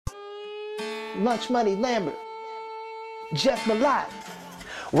Lunch Money Lambert, Jeff Malott.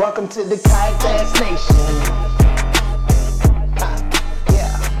 Welcome to the Kayak Bass Nation.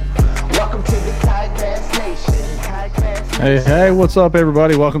 Welcome to the Kayak Bass Nation. Hey, what's up,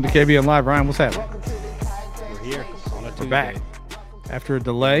 everybody? Welcome to KBN Live. Ryan, what's happening? We're here on a Tuesday. We're back after a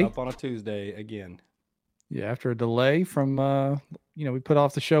delay. Up on a Tuesday again. Yeah, after a delay from, we put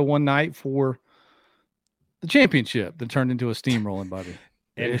off the show one night for the championship that turned into a steamrolling, buddy.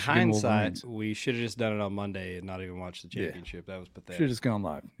 In hindsight, we should have just done it on Monday and not even watched the championship. Yeah. That was pathetic. Should have just gone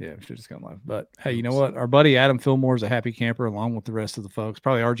live. Yeah, should have just gone live. But hey, you know what? Our buddy Adam Fillmore is a happy camper along with the rest of the folks.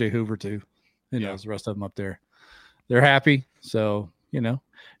 Probably RJ Hoover too. Who knows? The rest of them up there. They're happy. So,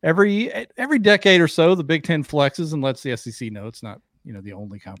 every decade or so, the Big Ten flexes and lets the SEC know it's not, the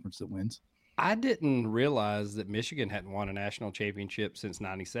only conference that wins. I didn't realize that Michigan hadn't won a national championship since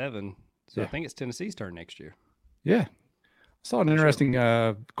 '97. So I think it's Tennessee's turn next year. Yeah. I saw an interesting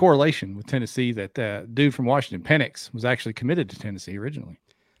correlation with Tennessee that dude from Washington, Penix, was actually committed to Tennessee originally.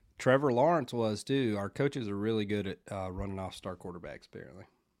 Trevor Lawrence was too. Our coaches are really good at running off star quarterbacks, apparently.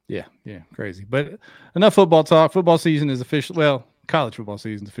 Yeah, crazy. But enough football talk. Football season is officially, college football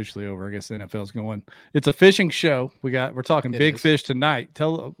season is officially over. I guess the NFL's going. It's a fishing show. We're talking big fish tonight.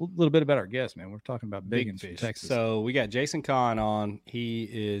 Tell a little bit about our guest, man. We're talking about big fish from Texas. So we got Jason Conn on. He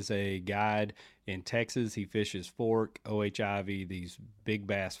is a guide in Texas. He fishes Fork, OHIV, these big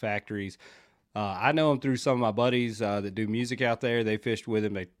bass factories. I know him through some of my buddies that do music out there. They fished with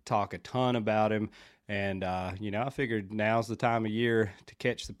him. They talk a ton about him. And, I figured now's the time of year to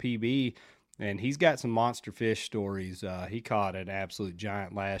catch the PB. And he's got some monster fish stories. He caught an absolute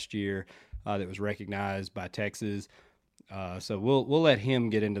giant last year that was recognized by Texas. So we'll let him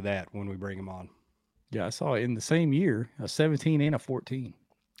get into that when we bring him on. Yeah, I saw in the same year a 17 and a 14.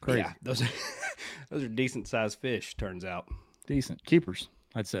 Crazy. Yeah, those are decent sized fish. Turns out decent keepers,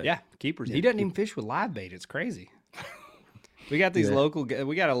 I'd say. Yeah, keepers. Yeah. He doesn't even fish with live bait. It's crazy. We got these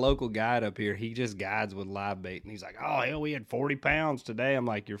we got a local guide up here. He just guides with live bait, and he's like, "Oh hell, we had 40 pounds today." I'm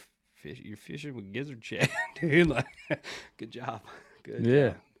like, "You're fishing with gizzard shad, dude." Like, good job. Good.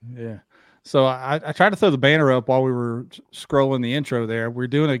 Yeah, yeah. So I tried to throw the banner up while we were scrolling the intro there. We're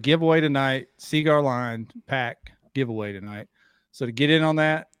doing a giveaway tonight, Cigar Line pack giveaway tonight. So to get in on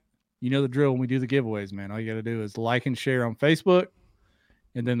that, you know the drill when we do the giveaways, man. All you got to do is like and share on Facebook,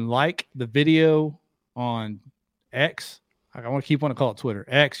 and then like the video on X. I want to call it Twitter,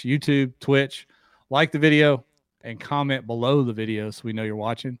 X, YouTube, Twitch. Like the video and comment below the video so we know you're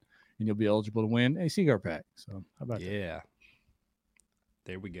watching, and you'll be eligible to win a cigar pack. So how about that? Yeah.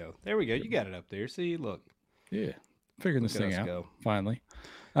 There we go. You got it up there. See, look. Yeah. Figuring this thing out finally.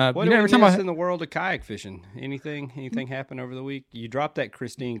 What do we miss in the world of kayak fishing? Anything happened over the week? You dropped that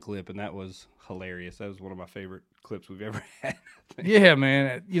Christine clip, and that was hilarious. That was one of my favorite clips we've ever had. Yeah,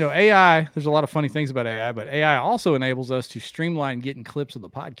 man. AI, there's a lot of funny things about AI, but AI also enables us to streamline getting clips of the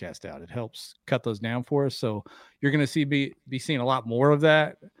podcast out. It helps cut those down for us. So you're going to be seeing a lot more of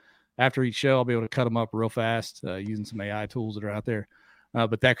that. After each show, I'll be able to cut them up real fast using some AI tools that are out there.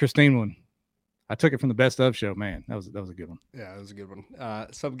 But that Christine one, I took it from the Best Of show, man. That was a good one. Yeah, that was a good one.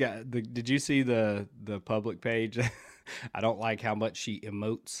 Some guy, did you see the public page? I don't like how much she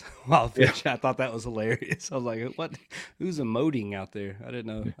emotes while fishing. Yeah. I thought that was hilarious. I was like, "What? Who's emoting out there?" I didn't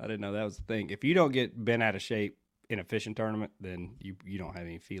know that was the thing. If you don't get bent out of shape in a fishing tournament, then you don't have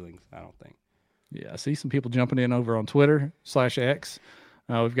any feelings. I don't think. Yeah, I see some people jumping in over on Twitter/X.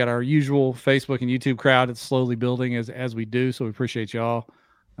 We've got our usual Facebook and YouTube crowd. It's slowly building as we do, so we appreciate y'all.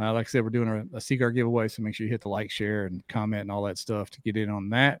 Like I said, we're doing a cigar giveaway, so make sure you hit the like, share, and comment and all that stuff to get in on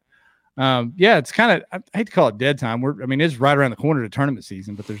that. It's kind of, I hate to call it dead time. It's right around the corner to tournament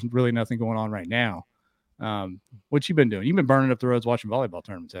season, but there's really nothing going on right now. What you been doing? You've been burning up the roads watching volleyball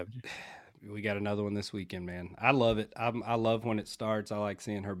tournaments, haven't you? We got another one this weekend, man. I love it. I love when it starts. I like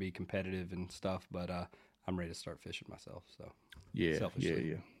seeing her be competitive and stuff, but I'm ready to start fishing myself. So yeah.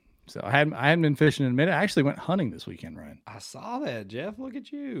 So I hadn't been fishing in a minute. I actually went hunting this weekend, Ryan. I saw that, Jeff. Look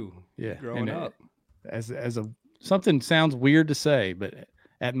at you. Yeah, growing up. Something sounds weird to say, but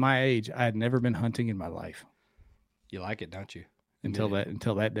at my age, I had never been hunting in my life. You like it, don't you? Until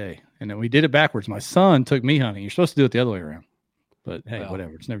that day, and then we did it backwards. My son took me hunting. You're supposed to do it the other way around, but hey,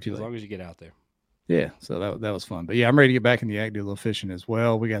 whatever. It's never too late. As long as you get out there. Yeah, so that was fun. But yeah, I'm ready to get back in the act, do a little fishing as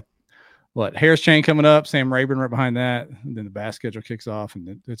well. We got Harris Chain coming up, Sam Rayburn right behind that, and then the bass schedule kicks off,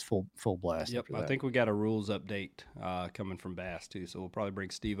 and it's full blast. Yep, I think we got a rules update coming from Bass too, so we'll probably bring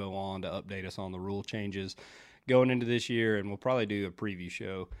Steve-O on to update us on the rule changes going into this year, and we'll probably do a preview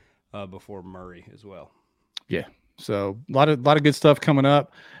show before Murray as well. Yeah, so a lot of good stuff coming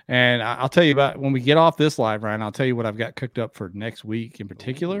up, and I'll tell you about when we get off this live, Ryan. I'll tell you what I've got cooked up for next week in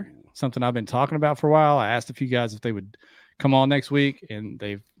particular. Ooh. something I've been talking about for a while. I asked a few guys if they would come on next week, and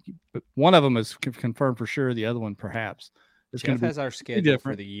one of them is confirmed for sure. The other one, perhaps. Jeff has our schedule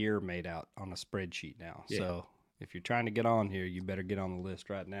for the year made out on a spreadsheet now. Yeah. So if you're trying to get on here, you better get on the list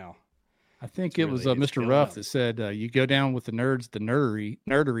right now. I think it was Mr. Ruff that said you go down with the nerds, the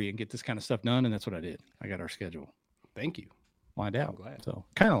nerdery, and get this kind of stuff done, and that's what I did. I got our schedule. Thank you. Lined out. I'm glad. So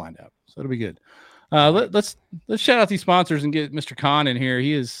kind of lined out. So it'll be good. Let's shout out these sponsors and get Mr. Conn in here.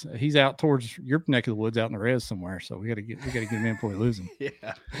 He's out towards your neck of the woods, out in the res somewhere. So we got to get him in before we lose him.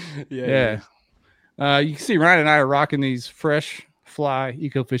 Yeah. You can see Ryan and I are rocking these Fresh Fly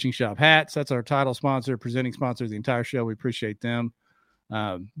Eco Fishing Shop hats. That's our title sponsor, presenting sponsor of the entire show. We appreciate them.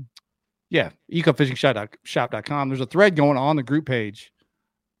 Ecofishingshop.com. There's a thread going on the group page.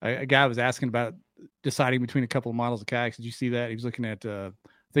 A guy was asking about deciding between a couple of models of kayaks. Did you see that? He was looking at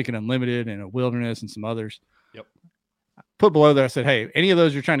thinking Unlimited and a Wilderness and some others. Yep. Put below there, I said, hey, any of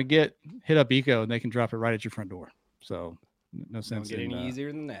those you're trying to get, hit up Eco and they can drop it right at your front door. So no sense. Don't get any easier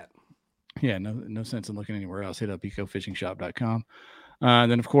than that. Yeah, no sense in looking anywhere else. Hit up ecofishingshop.com.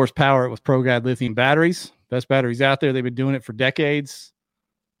 And then, of course, power it with ProGuide lithium batteries. Best batteries out there. They've been doing it for decades.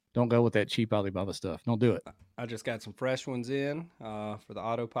 Don't go with that cheap Alibaba stuff. Don't do it. I just got some fresh ones in for the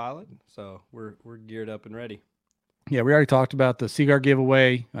autopilot, so we're geared up and ready. Yeah, we already talked about the Cigar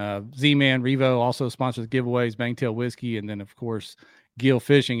giveaway. Z-Man Revo also sponsors giveaways, Bangtail Whiskey, and then, of course, Gill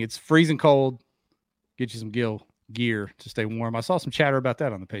Fishing. It's freezing cold. Get you some Gill gear to stay warm. I saw some chatter about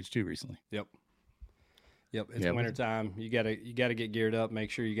that on the page, too, recently. Yep. It's wintertime. You gotta get geared up.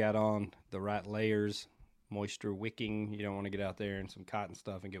 Make sure you got on the right layers, moisture wicking. You don't want to get out there in some cotton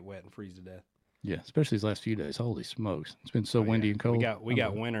stuff and get wet and freeze to death. Yeah, especially these last few days. Holy smokes. It's been so windy and cold. We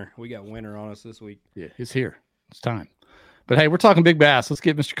got winter. We got winter on us this week. Yeah, it's here. It's time. But hey, we're talking big bass. Let's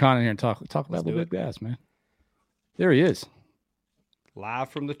get Mr. Conn in here and talk about the big bass, man. There he is. Live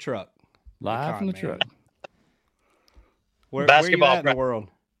from the truck. Live from the truck. Where are you at in the world?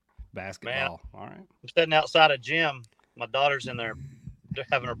 Basketball. Man, all right. I'm sitting outside a gym. My daughter's in there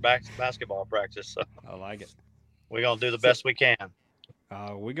having her basketball practice. So I like it. We're going to do the best we can.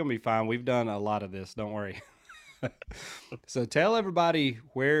 We're going to be fine. We've done a lot of this. Don't worry. So tell everybody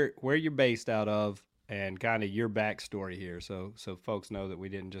where you're based out of and kind of your backstory here. So folks know that we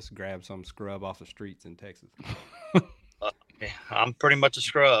didn't just grab some scrub off the streets in Texas. I'm pretty much a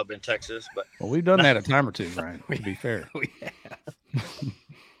scrub in Texas, but we've done that a time or two, Ryan, to be fair. We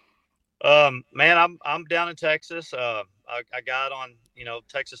have. Man, I'm down in Texas. I got on,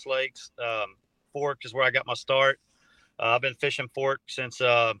 Texas lakes. Fork is where I got my start. I've been fishing fork since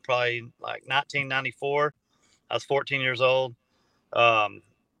probably like 1994. I was 14 years old.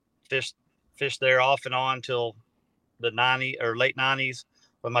 Fished there off and on till the late 90s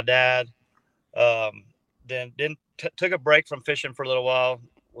with my dad. Then took a break from fishing for a little while.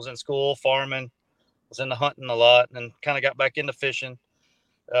 Was in school, farming, was into hunting a lot, and then kind of got back into fishing.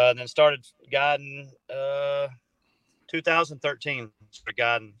 Then started guiding 2013. Started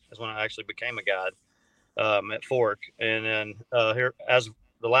guiding is when I actually became a guide at Fork. And then here, as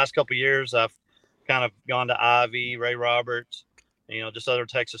the last couple of years, I've kind of gone to Ivy, Ray Roberts, just other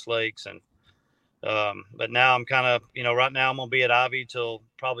Texas lakes. And but now I'm kind of, right now I'm going to be at Ivy till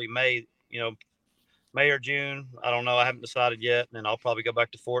probably May or June. I don't know. I haven't decided yet. And then I'll probably go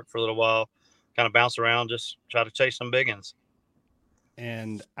back to Fork for a little while, kind of bounce around, just try to chase some big ones.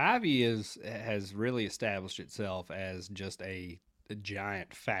 And Ivy has really established itself as just a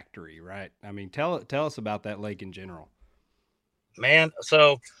giant factory, right? I mean, tell us about that lake in general. Man,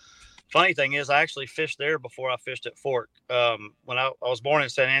 so funny thing is, I actually fished there before I fished at Fork. When I was born in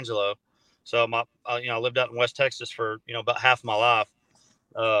San Angelo, so I lived out in West Texas for about half of my life.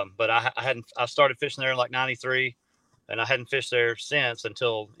 But I started fishing there in like '93, and I hadn't fished there since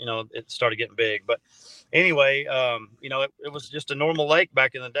until it started getting big. But anyway, it was just a normal lake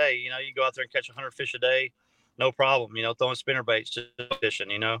back in the day. You go out there and catch 100 fish a day, no problem. Throwing spinner baits, just fishing.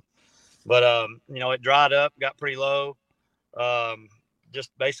 But it dried up, got pretty low.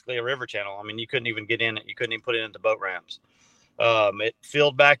 Just basically a river channel. I mean, you couldn't even get in it. You couldn't even put it into boat ramps. It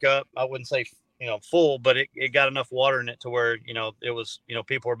filled back up. I wouldn't say full, but it got enough water in it to where it was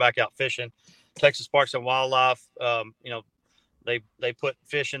people were back out fishing. Texas Parks and Wildlife, they put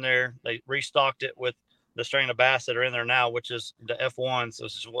fish in there. They restocked it with the strain of bass that are in there now, which is the F1s.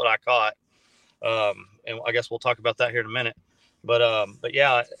 This is what I caught. And I guess we'll talk about that here in a minute. But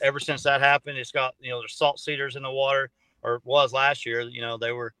yeah, ever since that happened, it's got, there's salt cedars in the water, or it was last year.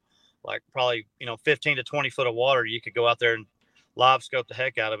 They were like probably, 15 to 20 foot of water. You could go out there and live scope the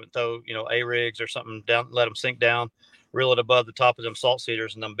heck out of it, throw, A-rigs or something down, let them sink down, reel it above the top of them salt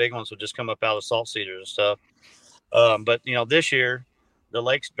cedars, and them big ones would just come up out of the salt cedars and stuff. But, this year, the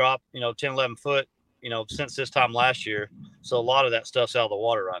lakes dropped, 10, 11 foot, since this time last year. So a lot of that stuff's out of the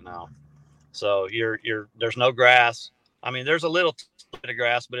water right now. So there's no grass. I mean, there's a little bit of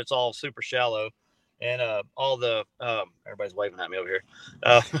grass, but it's all super shallow, and all the everybody's waving at me over here.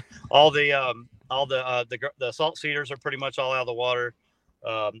 Uh, all the salt cedars are pretty much all out of the water.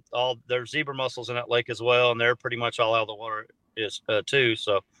 All there's zebra mussels in that lake as well, and they're pretty much all out of the water is too.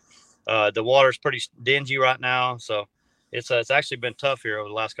 So the water's pretty dingy right now. So it's actually been tough here over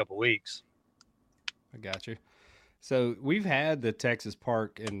the last couple of weeks. I got you. So we've had the Texas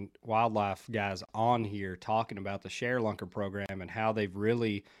Park and Wildlife guys on here talking about the ShareLunker program and how they've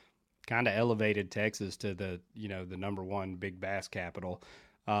really kind of elevated Texas to the number one big bass capital.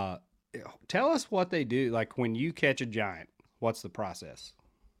 Tell us what they do. Like when you catch a giant, what's the process?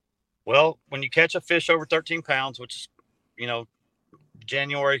 Well, when you catch a fish over 13 pounds, which is,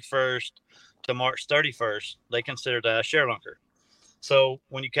 January 1st to March 31st, they consider that a ShareLunker. So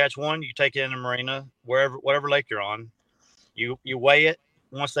when you catch one, you take it in a marina, whatever lake you're on. You weigh it.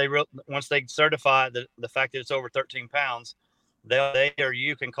 Once they certify the fact that it's over 13 pounds, they or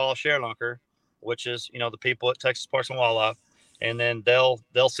you can call ShareLunker, which is the people at Texas Parks and Wildlife, and then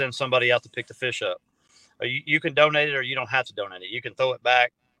they'll send somebody out to pick the fish up. You can donate it, or you don't have to donate it. You can throw it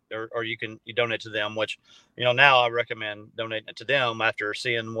back, or you donate to them. Which now I recommend donating it to them after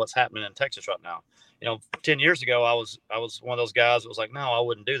seeing what's happening in Texas right now. 10 years ago, I was one of those guys that was like, no, I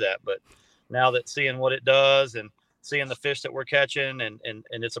wouldn't do that. But now that seeing what it does and seeing the fish that we're catching and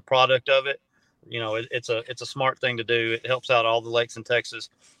it's a product of it, it's a smart thing to do. It helps out all the lakes in Texas.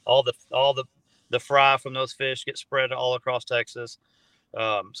 All the fry from those fish get spread all across Texas.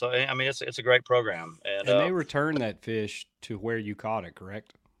 So I mean, it's a great program. And they return that fish to where you caught it,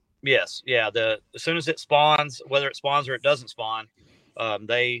 correct? Yes. Yeah. As soon as it spawns, whether it spawns or it doesn't spawn,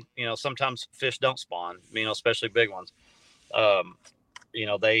 they, sometimes fish don't spawn, especially big ones.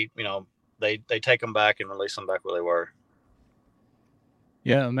 They take them back and release them back where they were.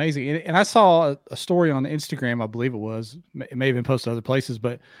 Yeah, amazing. And I saw a story on Instagram, I believe it was. It may have been posted other places,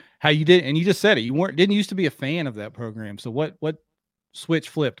 but how you did, and you just said it. You didn't used to be a fan of that program. So what switch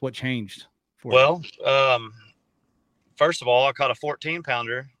flipped? What changed for you? Well, first of all, I caught a 14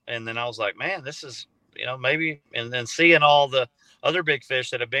 pounder, and then I was like, man, this is, maybe, and then seeing all the other big fish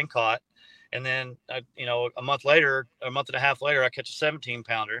that have been caught. And then, a month and a half later, I catch a 17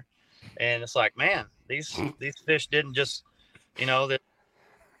 pounder, and it's like, man, these fish didn't just, that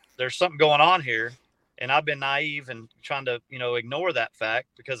there's something going on here. And I've been naive and trying to, ignore that fact,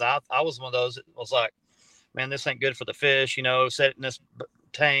 because I was one of those that was like, man, this ain't good for the fish, set it in this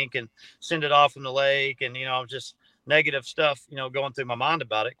tank and send it off in the lake. And, just negative stuff, going through my mind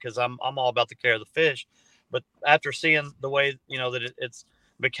about it, because I'm all about the care of the fish. But after seeing the way, that it's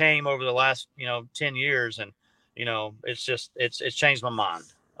became over the last, 10 years, and, it's changed my mind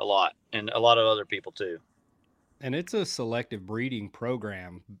a lot, and a lot of other people too. And it's a selective breeding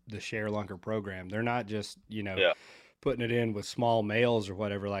program, the ShareLunker program. They're not just, putting it in with small males or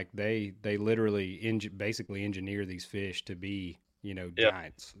whatever. Like they literally basically engineer these fish to be,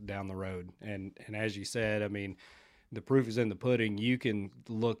 giants down the road. And as you said, I mean, the proof is in the pudding. You can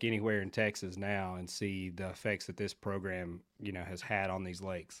look anywhere in Texas now and see the effects that this program, has had on these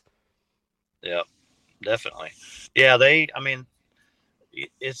lakes. Yeah, definitely. Yeah.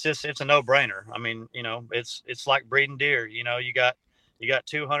 It's a no-brainer. I mean, it's like breeding deer. You got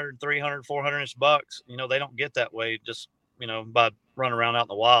 200, 300, 400 inch bucks. They don't get that way just, by running around out in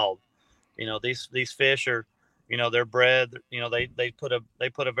the wild. These fish are, they're bred, they put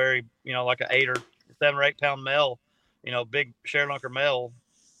a very, like a 7 or 8 pound male, big ShareLunker male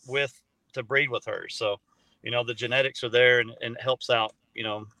to breed with her. So, the genetics are there, and it helps out.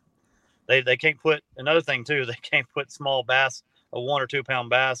 They can't put, another thing too, they can't put small bass, a 1 or 2 pound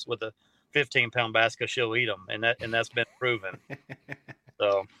bass with a 15 pound bass, because she'll eat them. And that's been proven.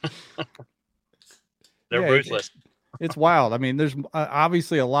 So they're ruthless. It's wild. I mean, there's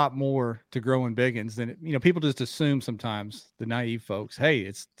obviously a lot more to growing biggins than, people just assume sometimes, the naive folks, hey,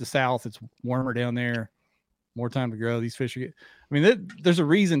 it's the South, it's warmer down there, more time to grow. These fish there's a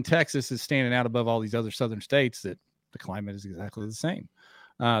reason Texas is standing out above all these other southern states, that the climate is exactly the same.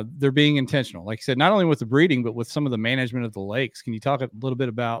 They're being intentional, like you said, not only with the breeding, but with some of the management of the lakes. Can you talk a little bit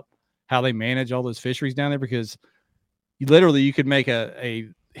about how they manage all those fisheries down there? Because you could make a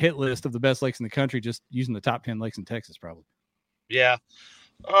hit list of the best lakes in the country just using the top 10 lakes in Texas, probably. Yeah.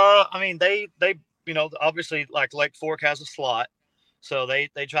 They obviously, like Lake Fork has a slot, so they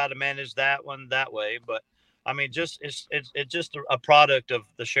try to manage that one that way. But it's just a product of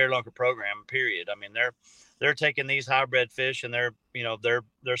the ShareLunker program, period. They're taking these hybrid fish, and they're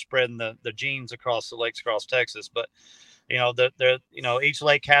spreading the genes across the lakes across Texas. But they're each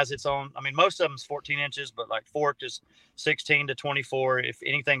lake has its own. I mean, most of them's 14 inches, but like Forked is 16 to 24. If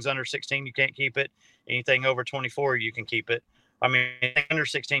anything's under 16, you can't keep it. Anything over 24, you can keep it. I mean, anything under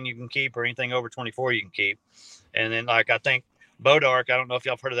 16 you can keep, or anything over 24 you can keep. And then like I think Bodark, I don't know if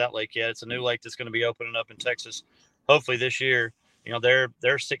y'all have heard of that lake yet. It's a new lake that's going to be opening up in Texas, hopefully this year. They're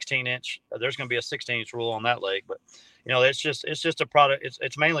 16-inch. There's going to be a 16-inch rule on that lake, but it's just a product.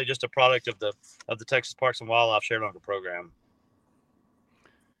 It's mainly just a product of the Texas Parks and Wildlife Shared Owner Program.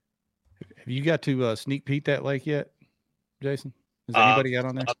 Have you got to sneak peek that lake yet, Jason? Has anybody got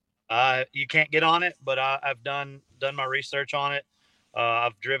on there? You can't get on it, but I've done my research on it.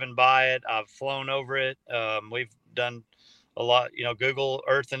 I've driven by it. I've flown over it. We've done a lot, Google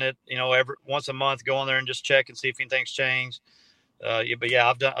Earthing it, every once a month, go on there and just check and see if anything's changed. But yeah,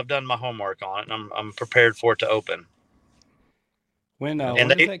 I've done my homework on it, and I'm prepared for it to open. When does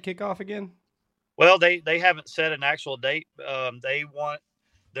that kick off again? Well, they haven't set an actual date.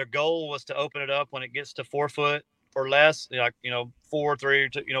 Their goal was to open it up when it gets to 4 foot or less, 4, 3,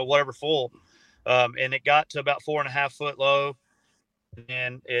 whatever full. And it got to about 4.5 foot low,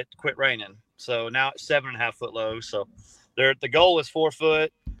 and it quit raining. So now it's 7.5 foot low. So the goal is 4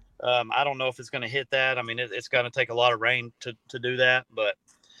 foot. I don't know if it's going to hit that. I mean, it's going to take a lot of rain to do that. But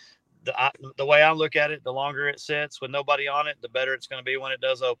the way I look at it, the longer it sits with nobody on it, the better it's going to be when it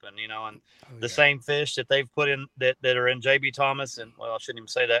does open, and the same fish that they've put in that are in JB Thomas. And well, I shouldn't even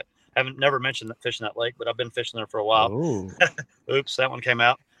say that. I haven't never mentioned that fish in that lake, but I've been fishing there for a while. Oops, that one came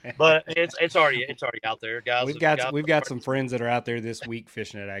out. But it's already out there, guys. We've got some friends that are out there this week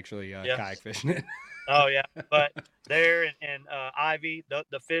fishing it, actually, kayak fishing it. Oh yeah, but there and Ivy,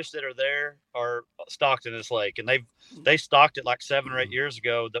 the fish that are there are stocked in this lake, and they stocked it like 7 or 8 years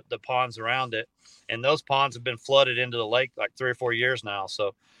ago. The ponds around it, and those ponds have been flooded into the lake like 3 or 4 years now.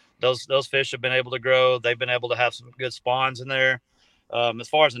 So those fish have been able to grow. They've been able to have some good spawns in there. As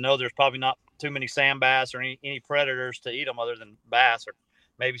far as I know, there's probably not too many sand bass or any predators to eat them other than bass or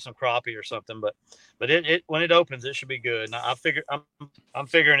maybe some crappie or something. But it when it opens, it should be good. And I'm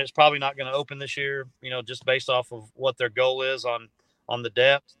figuring it's probably not going to open this year, just based off of what their goal is on the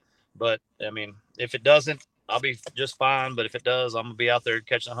depth. But I mean, if it doesn't, I'll be just fine. But if it does, I'm gonna be out there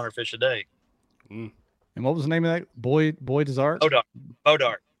catching 100 fish a day. And what was the name of that? Boyd Desart?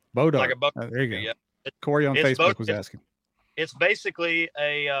 Bodark. Like a buck. There you go. Yeah. Corey on Facebook was asking. It's basically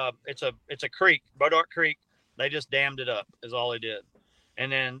it's a creek, Bodark Creek. They just dammed it up is all they did. And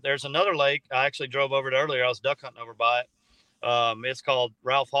then there's another lake. I actually drove over it earlier. I was duck hunting over by it. It's called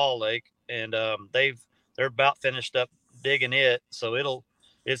Ralph Hall Lake, and they're about finished up digging it. So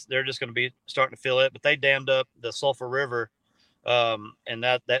they're just going to be starting to fill it. But they dammed up the Sulphur River, and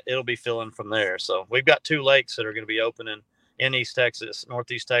that it'll be filling from there. So we've got 2 lakes that are going to be opening in East Texas,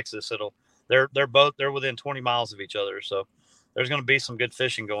 Northeast Texas. They're within 20 miles of each other. So there's going to be some good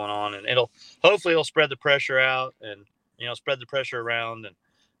fishing going on, and hopefully it'll spread the pressure out and spread the pressure around and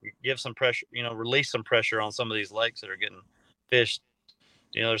give some pressure, release some pressure on some of these lakes that are getting fished.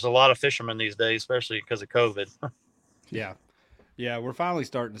 There's a lot of fishermen these days, especially because of COVID. Yeah. Yeah. We're finally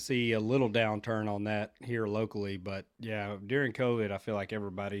starting to see a little downturn on that here locally, but yeah, during COVID, I feel like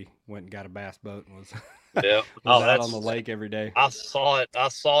everybody went and got a bass boat and was, out on the lake every day. I saw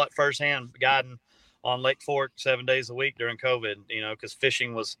it firsthand guiding on Lake Fork 7 days a week during COVID, because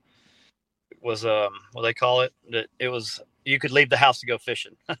fishing was what they call it, that it was, you could leave the house to go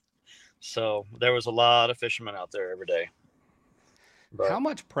fishing. So there was a lot of fishermen out there every day. But how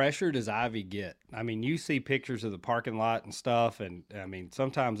much pressure does Ivy get? I mean, you see pictures of the parking lot and stuff, and I mean,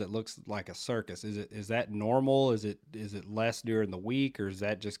 sometimes it looks like a circus. Is that normal? Is it less during the week, or is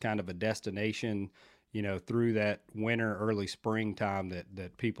that just kind of a destination, through that winter, early springtime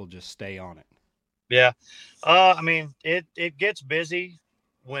that people just stay on it? Yeah. I mean, it gets busy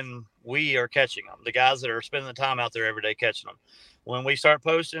when we are catching them, the guys that are spending the time out there every day catching them. When we start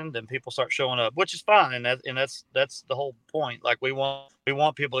posting, then people start showing up, which is fine, and that's the whole point. Like we want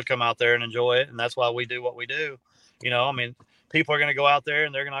people to come out there and enjoy it, and that's why we do what we do. I mean, people are going to go out there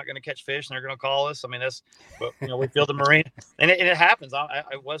and they're not going to catch fish, and they're going to call us. I mean, we feel the marine, and it happens. I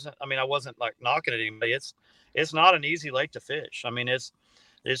wasn't like knocking at anybody. It's not an easy lake to fish. I mean, it's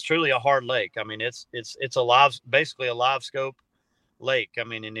truly a hard lake. I mean, it's basically a live scope lake. I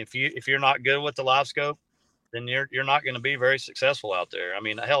mean, and if you're not good with the live scope, then you're not going to be very successful out there. I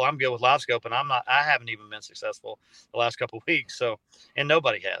mean, hell, I'm good with live scope, and I haven't even been successful the last couple of weeks. So, and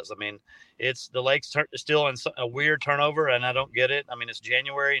nobody has. I mean, the lake's still in a weird turnover, and I don't get it. I mean, it's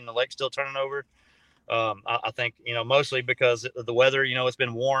January and the lake's still turning over. I think, mostly because of the weather, it's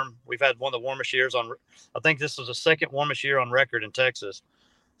been warm. We've had one of the warmest years I think this was the second warmest year on record in Texas.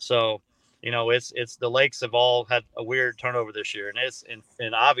 So it's the lakes have all had a weird turnover this year,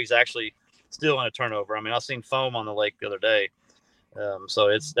 and Ivy's actually still in a turnover. I mean, I've seen foam on the lake the other day.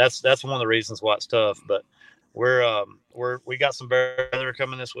 So that's one of the reasons why it's tough. But we got some better weather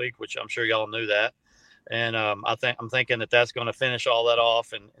coming this week, which I'm sure y'all knew that. And I'm thinking that's going to finish all that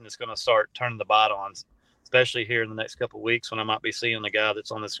off, and it's going to start turning the bite on, especially here in the next couple of weeks when I might be seeing the guy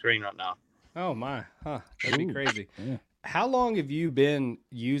that's on the screen right now. Oh my, that'd be crazy. Yeah. How long have you been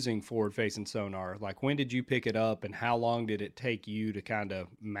using forward-facing sonar? Like, when did you pick it up, and how long did it take you to kind of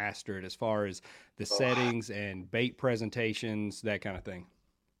master it as far as the settings and bait presentations, that kind of thing?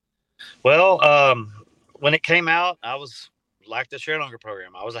 Well, when it came out, I was like the ShareLonger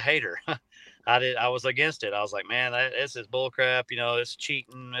program. I was a hater. I was against it. I was like, man, this is bullcrap. It's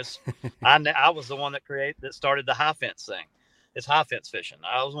cheating. I was the one that started the high fence thing. It's high fence fishing.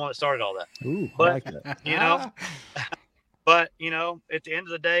 I was the one that started all that. Ooh, but I like that. But at the end of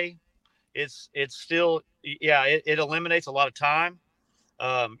the day, it's still, it eliminates a lot of time.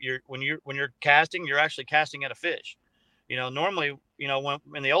 When you're casting, you're actually casting at a fish. Normally, when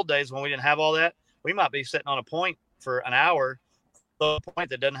in the old days when we didn't have all that, we might be sitting on a point for an hour, a point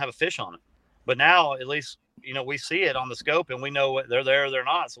that doesn't have a fish on it. But now, at least, we see it on the scope and we know they're there or they're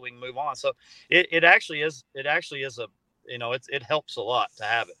not, so we can move on. So it actually is a, it helps a lot to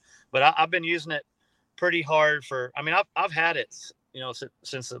have it. But I've been using it pretty hard I've had it,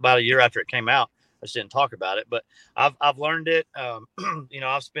 since about a year after it came out. I just didn't talk about it, but I've learned it.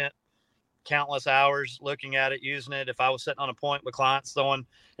 I've spent countless hours looking at it, using it. If I was sitting on a point with clients throwing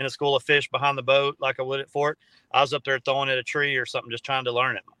in a school of fish behind the boat like I would at Fort, I was up there throwing at a tree or something, just trying to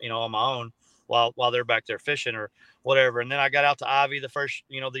learn it, on my own while they're back there fishing or whatever. And then I got out to Ivy the first,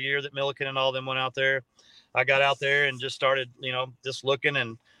 the year that Milliken and all them went out there. I got out there and just started, just looking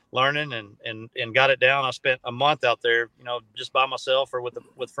and learning and got it down. I spent a month out there, just by myself or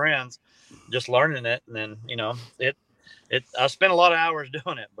with friends, just learning it. And then, I spent a lot of hours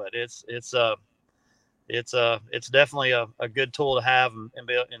doing it, but it's definitely a good tool to have.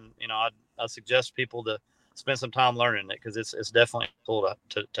 I suggest people to spend some time learning it, because it's definitely a tool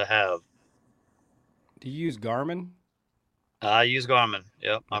to have. Do you use Garmin? I use Garmin.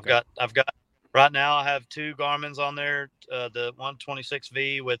 Yep. Okay. I've got right now I have 2 Garmins on there, the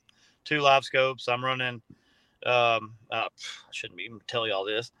 126V with 2 live scopes. I'm running, I shouldn't even tell you all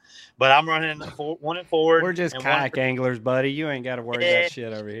this, but I'm running one in forward. We're just kayak anglers, buddy. You ain't got to worry about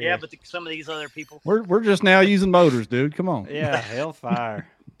shit over here. Yeah, but some of these other people. We're just now using motors, dude. Come on. Yeah, hellfire.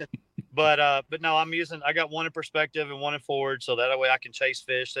 But no, I got one in perspective and one in forward, so that way I can chase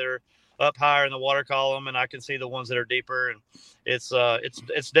fish that are up higher in the water column, and I can see the ones that are deeper. And it's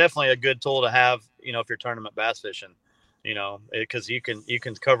definitely a good tool to have, if you're tournament bass fishing, because you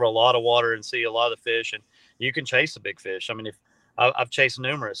can cover a lot of water and see a lot of the fish, and you can chase a big fish. I mean, if I've chased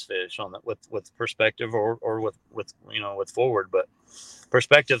numerous fish on that with perspective or with forward, but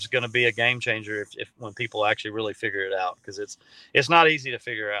perspective is going to be a game changer if when people actually really figure it out, because it's not easy to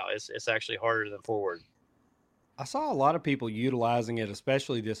figure out. It's actually harder than forward. I saw a lot of people utilizing it,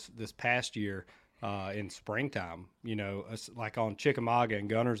 especially this past year in springtime. Like on Chickamauga and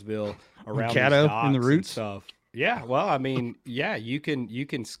Gunnersville, around Caddo in the roots stuff. Yeah, well, I mean, yeah, you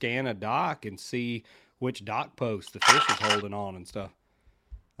can scan a dock and see which dock post the fish is holding on and stuff.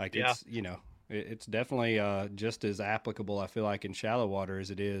 Like, yeah. It's definitely just as applicable, I feel like, in shallow water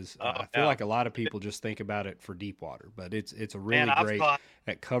as it is. I feel like a lot of people just think about it for deep water, but it's a really great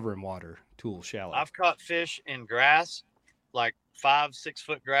at covering water tool shallow. I've caught fish in grass, like 5-6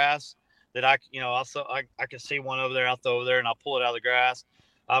 foot grass, that I can see one over there. I'll throw over there and I'll pull it out of the grass.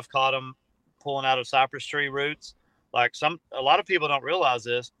 I've caught them pulling out of cypress tree roots. Like a lot of people don't realize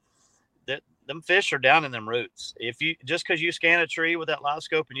this, that them fish are down in them roots. Just because you scan a tree with that live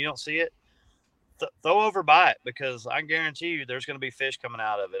scope and you don't see it, throw over by it, because I guarantee you there's going to be fish coming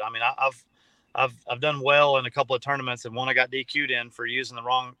out of it. I mean, I've done well in a couple of tournaments, and one I got DQ'd in for using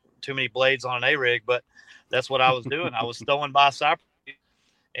too many blades on an A-rig, but that's what I was doing. I was throwing by cypress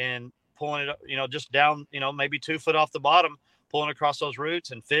and pulling it, just down, maybe 2 foot off the bottom, pulling across those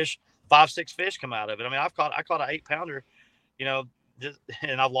roots, and 5-6 fish come out of it. I mean, I caught an 8-pounder,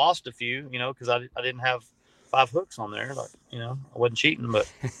 and I've lost a few, because I didn't have 5 hooks on there. Like, I wasn't cheating, but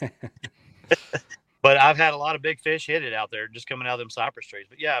but I've had a lot of big fish hit it out there just coming out of them cypress trees.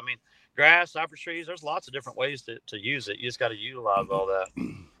 But yeah, I mean, grass, cypress trees, there's lots of different ways to use it. You just got to utilize all that.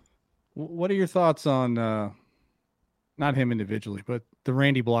 What are your thoughts on, not him individually, but the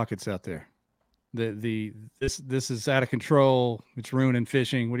Randy Blockett's out there? This is out of control. It's ruining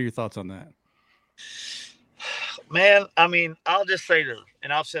fishing. What are your thoughts on that? Man, I mean, I'll just say this,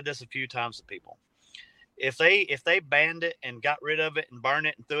 and I've said this a few times to people. if they banned it and got rid of it and burned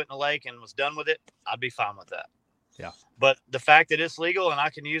it and threw it in the lake and was done with it, I'd be fine with that. Yeah. But the fact that it's legal and I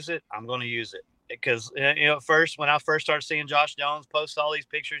can use it, I'm going to use it. Because, when I first started seeing Josh Jones post all these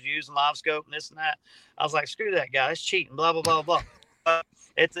pictures using live scope and this and that, I was like, screw that guy. It's cheating, blah, blah, blah, blah. But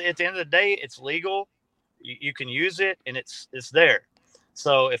at the end of the day, it's legal. You can use it and it's there.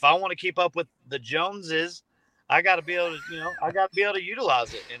 So if I want to keep up with the Joneses, I got to be able to,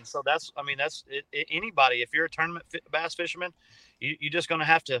 utilize it. And so that's anybody, if you're a tournament bass fisherman, you're just going to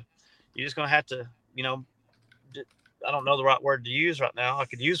have to, I don't know the right word to use right now. I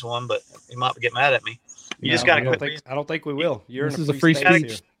could use one, but you might get mad at me. You just got to quit. I don't think we will. This is a free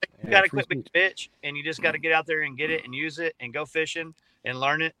speech. You got to quit being a bitch, and you just got to get out there and get it and use it and go fishing and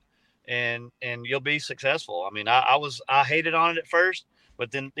learn it, and you'll be successful. I mean, I hated on it at first,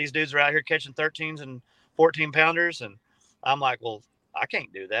 but then these dudes are out here catching 13s and 14 pounders, and I'm like, well, I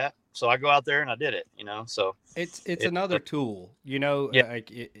can't do that. So I go out there and I did it, so it's another tool,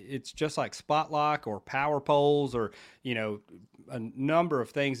 like it's just like spot lock or power poles or, a number of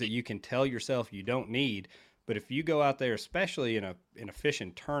things that you can tell yourself you don't need. But if you go out there, especially in a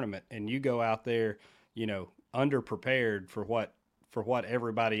fishing tournament, and you go out there, underprepared for what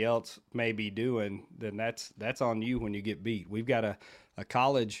everybody else may be doing, then that's on you when you get beat. We've got a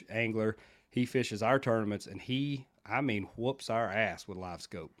college angler. He fishes our tournaments, and he whoops our ass with live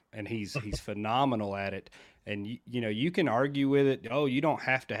scope, and he's phenomenal at it. And you can argue with it. Oh, you don't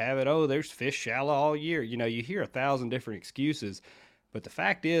have to have it. Oh, there's fish shallow all year. You hear 1,000 different excuses, but the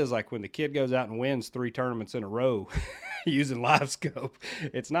fact is, like, when the kid goes out and wins 3 tournaments in a row using live scope,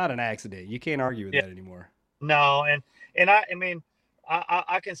 it's not an accident. You can't argue with that anymore. No. And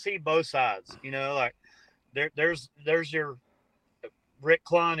I can see both sides, like there's your Rick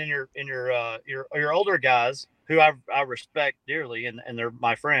Conn and your older guys who I respect dearly, and they're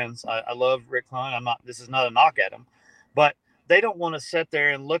my friends. I love Rick Conn. This is not a knock at him, but they don't want to sit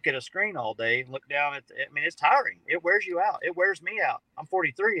there and look at a screen all day and look down at it's tiring. It wears you out. It wears me out. I'm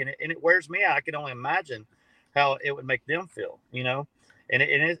 43 and it wears me out. I can only imagine how it would make them feel, and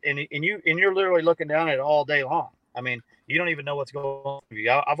you're literally looking down at it all day long. I mean, you don't even know what's going on with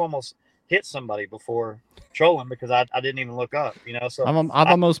you. I've almost hit somebody before trolling because I didn't even look up, so I've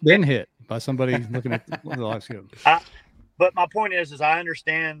almost been hit by somebody looking at the live scope. But my point is I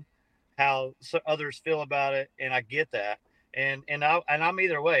understand how others feel about it, and I get that, and I'm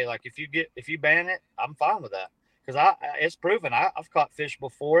either way. Like if you ban it, I'm fine with that because it's proven I've caught fish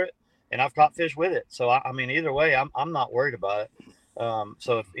before it, and I've caught fish with it. So either way, I'm not worried about it.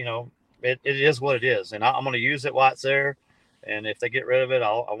 So if it is what it is, and I'm going to use it while it's there. And if they get rid of it,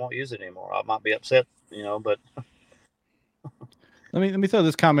 I won't use it anymore. I might be upset, but. Let me throw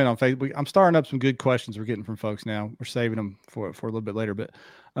this comment on Facebook. I'm starting up some good questions we're getting from folks now. We're saving them for a little bit later. But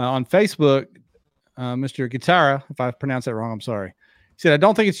on Facebook, Mr. Guitarra, if I pronounced that wrong, I'm sorry. He said, I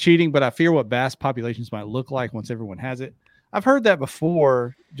don't think it's cheating, but I fear what bass populations might look like once everyone has it. I've heard that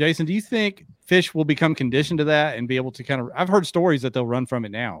before. Jason, do you think fish will become conditioned to that and be able to I've heard stories that they'll run from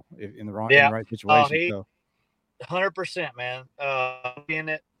it now in the right situation. 100%, man. In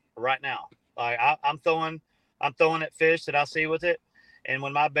it right now. Like I'm throwing at fish that I see with it, and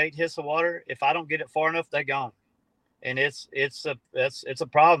when my bait hits the water, if I don't get it far enough, they're gone. And it's a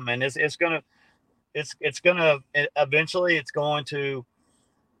problem, and it's gonna eventually it's going to,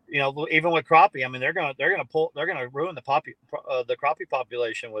 even with crappie. I mean, they're gonna ruin the crappie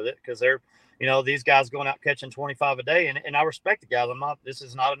population with it because they're, these guys going out catching 25 a day, and I respect the guys. This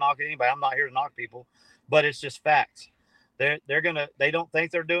is not a knock at anybody. I'm not here to knock people, but it's just facts. They don't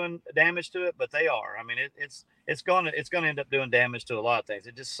think they're doing damage to it, but they are. I mean, it's going to end up doing damage to a lot of things.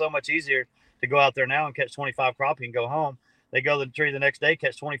 It's just so much easier to go out there now and catch 25 crappie and go home. They go to the tree the next day,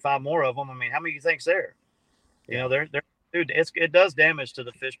 catch 25 more of them. I mean, how many do you think's there? Dude, it does damage to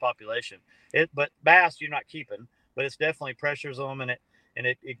the fish population. But bass you're not keeping, but it's definitely pressures them, and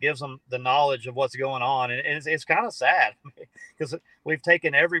it gives them the knowledge of what's going on, and it's kind of sad because we've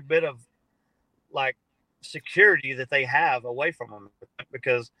taken every bit of like security that they have away from them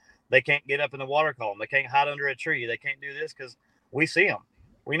because they can't get up in the water column. They can't hide under a tree. They can't do this because we see them.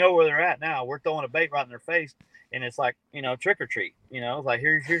 We know where they're at now. We're throwing a bait right in their face, and it's like, trick or treat. Like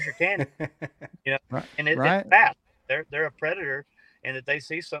here's your candy. Right. And it's bad. They're a predator, and if they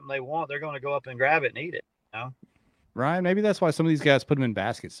see something they want, they're going to go up and grab it and eat it. Ryan, maybe that's why some of these guys put them in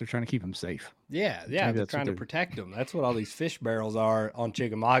baskets. They're trying to keep them safe. Yeah, they're trying to protect them. That's what all these fish barrels are on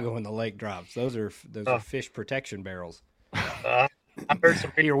Chickamauga when the lake drops. Those are fish protection barrels. I heard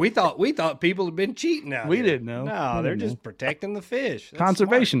some here. We thought people had been cheating out. We here. didn't know. No, they're just protecting the fish. That's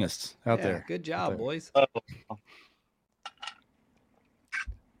conservationists smart. out there. Good job, boys.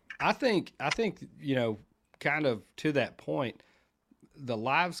 I think kind of to that point, the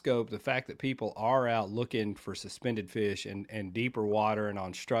live scope, the fact that people are out looking for suspended fish and deeper water and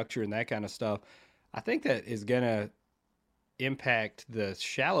on structure and that kind of stuff, I think that is going to impact the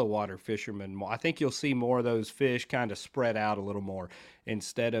shallow water fishermen more. I think you'll see more of those fish kind of spread out a little more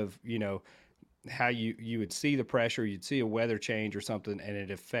instead of, how you would see the pressure, you'd see a weather change or something, and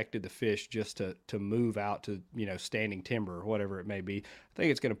it affected the fish just to move out to, standing timber or whatever it may be. I think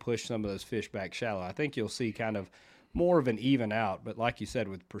it's going to push some of those fish back shallow. I think you'll see kind of more of an even out, but like you said,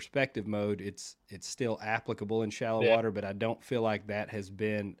 with perspective mode, it's still applicable in shallow water, but I don't feel like that has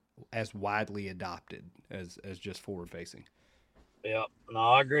been as widely adopted as just forward facing. Yeah, no,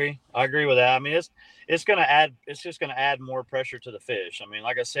 I agree. I agree with that. I mean, it's just going to add more pressure to the fish. I mean,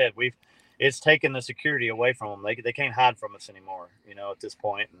 like I said, it's taken the security away from them. They can't hide from us anymore, at this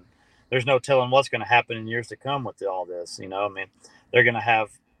point. And there's no telling what's going to happen in years to come with all this. I mean, they're going to have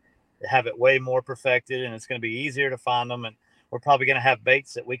it way more perfected, and it's going to be easier to find them. And we're probably going to have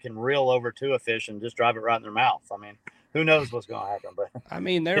baits that we can reel over to a fish and just drive it right in their mouth. I mean, who knows what's going to happen? But I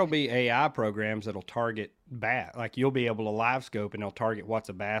mean, there'll be AI programs that'll target bass. Like you'll be able to live scope and they'll target what's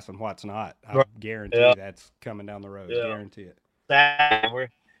a bass and what's not. I guarantee that's coming down the road. Guarantee it.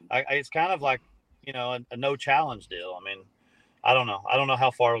 It's kind of like, a no challenge deal. I mean, I don't know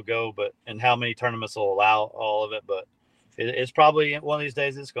how far it'll go, and how many tournaments will allow all of it, but it's probably one of these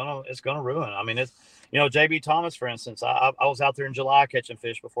days it's gonna ruin. I mean, it's, JB Thomas, for instance, I was out there in July catching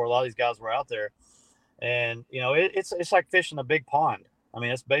fish before a lot of these guys were out there. And, it's like fishing a big pond. I mean,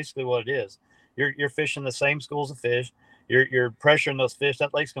 that's basically what it is. You're fishing the same schools of fish. You're pressuring those fish.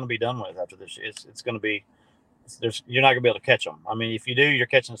 That lake's going to be done with after this. It's going to be, you're not going to be able to catch them. I mean, if you do, you're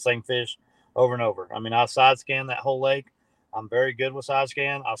catching the same fish over and over. I mean, I side scanned that whole lake. I'm very good with side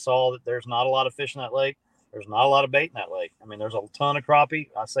scan. I saw that there's not a lot of fish in that lake. There's not a lot of bait in that lake. I mean, there's a ton of crappie.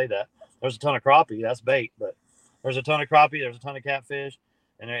 I say that. There's a ton of crappie. That's bait. But there's a ton of crappie. There's a ton of catfish.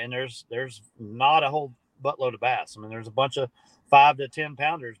 And there's not a whole buttload of bass. I mean, there's a bunch of 5 to 10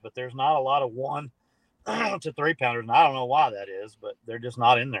 pounders, but there's not a lot of 1 to 3 pounders. And I don't know why that is, but they're just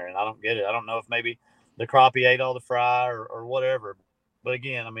not in there. And I don't get it. I don't know if maybe the crappie ate all the fry or whatever. But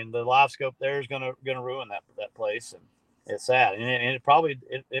again, I mean, the live scope there is gonna ruin that place, and it's sad. And it probably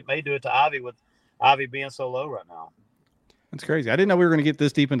may do it to Ivy, with Ivy being so low right now. That's crazy. I didn't know we were going to get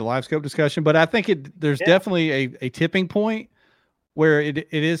this deep into live scope discussion, but I think there's definitely a tipping point where it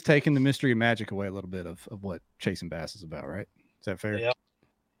is taking the mystery and magic away a little bit of what chasing bass is about, right? Is that fair? Yeah.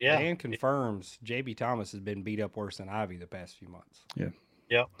 Yeah. And confirms JB Thomas has been beat up worse than Ivy the past few months. Yeah.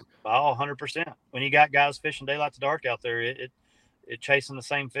 Yep. Oh, 100%. When you got guys fishing daylight to dark out there, it chasing the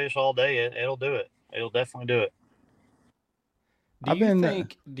same fish all day, it'll do it. It'll definitely do it. Do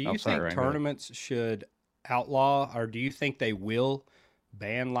you think tournaments should outlaw, or do you think they will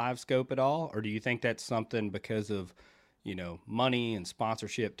ban live scope at all? Or do you think that's something because of, money and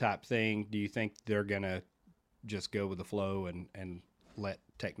sponsorship type thing? Do you think they're going to just go with the flow and let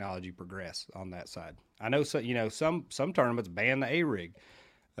technology progress on that side? I know, some tournaments ban the A-rig.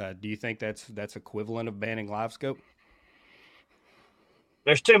 Do you think that's equivalent of banning live scope?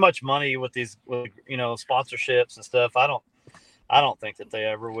 There's too much money with these, sponsorships and stuff. I don't think that they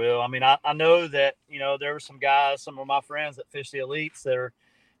ever will. I mean, I know that, there were some guys, some of my friends that fish the elites that are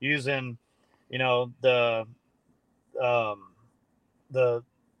using, the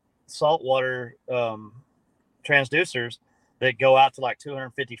saltwater transducers that go out to like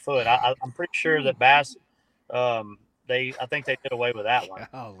 250 foot. I'm pretty sure that bass, I think they did away with that one.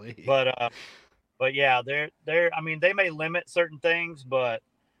 Golly. But yeah, I mean, they may limit certain things, but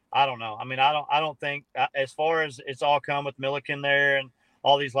I don't know. I mean, I don't think, as far as it's all come with Milliken there and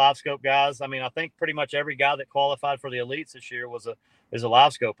all these live scope guys. I mean, I think pretty much every guy that qualified for the elites this year is a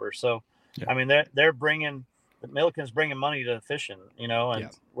live scoper. So, yeah. I mean, Milliken's bringing money to fishing, and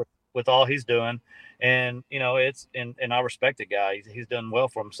with all he's doing, and and I respect the guy. He's done well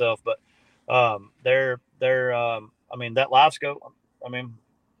for himself. But I mean, that live scope. I mean,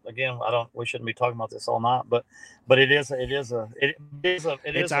 again, we shouldn't be talking about this all night, but it's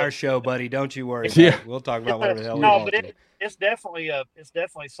our show, buddy. Don't you worry. Yeah, we'll talk about whatever the hell we no, want. But it's definitely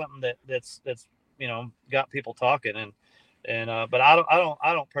something that's got people talking, but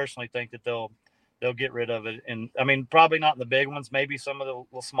I don't personally think that they'll get rid of it. And I mean, probably not in the big ones, maybe some of the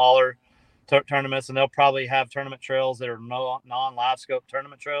little smaller tournaments, and they'll probably have tournament trails that are non-live scope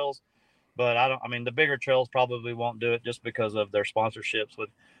tournament trails. But the bigger trails probably won't do it just because of their sponsorships with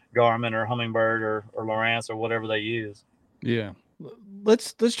Garmin or Humminbird or Lowrance or whatever they use. Yeah.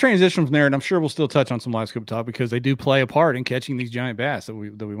 Let's transition from there, and I'm sure we'll still touch on some live scope talk because they do play a part in catching these giant bass that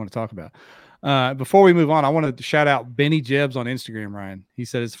we want to talk about. Before we move on, I want to shout out Benny Jebs on Instagram, Ryan. He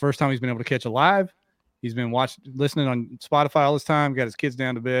said it's the first time he's been able to catch a live He's been listening on Spotify all this time. Got his kids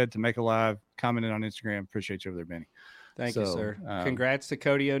down to bed to make a live. Commented on Instagram. Appreciate you over there, Benny. Thank you, sir. Congrats to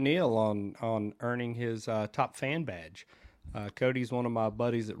Cody O'Neill on earning his top fan badge. Cody's one of my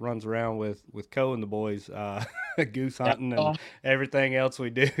buddies that runs around with Co and the boys, goose hunting and everything else we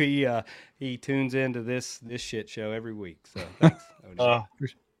do. He tunes into this shit show every week. So thanks.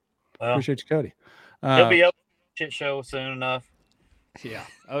 Appreciate you, Cody. He'll be up shit show soon enough. Yeah.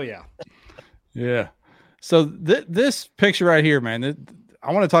 Oh yeah. Yeah. So this picture right here, man.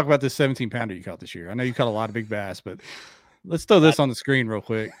 I want to talk about this 17-pounder you caught this year. I know you caught a lot of big bass, but let's throw this on the screen real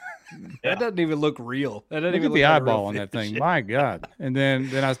quick. That doesn't even look real. That doesn't look even at the eyeball on that thing. My God. And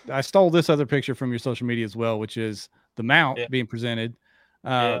then I stole this other picture from your social media as well, which is the mount being presented.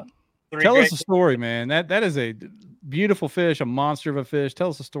 Tell us a story, man. That is a beautiful fish, a monster of a fish. Tell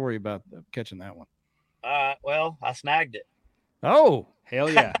us a story about catching that one. Well, I snagged it. Oh, hell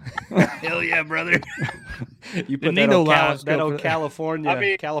yeah. Hell yeah, brother. You put that old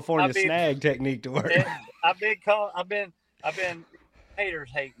California snag technique to work. I've been haters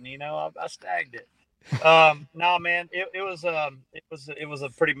hating, you know. I snagged it. No, man, it was a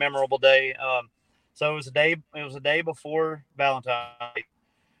pretty memorable day. So it was a day before Valentine's Day.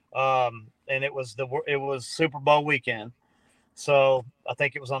 And it was Super Bowl weekend. So I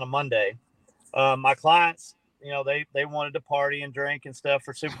think it was on a Monday. My clients, you know, they wanted to party and drink and stuff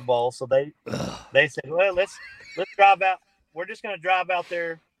for Super Bowl. So they said, well, let's drive out. We're just going to drive out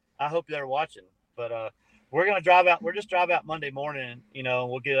there. I hope they're watching, but, we're going to drive out. We're just drive out Monday morning, you know,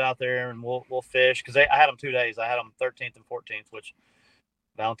 we'll get out there and we'll fish. Cause I had them 2 days. I had them 13th and 14th, which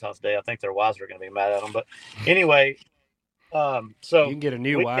Valentine's Day, I think their wives are going to be mad at them, but anyway, so you can get a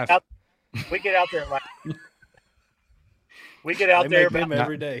new wife. We get out there. We get out there them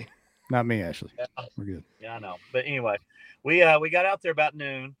every day. Not me, Ashley. Yeah. We're good. Yeah, I know. But anyway, we got out there about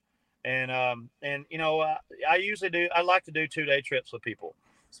noon, and you know, I like to do 2-day trips with people,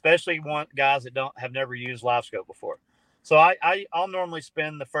 especially guys that have never used live scope before. So I'll normally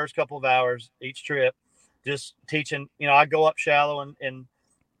spend the first couple of hours each trip just teaching. You know, I go up shallow and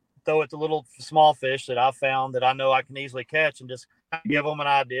throw at the little small fish that I found that I know I can easily catch, and just give them an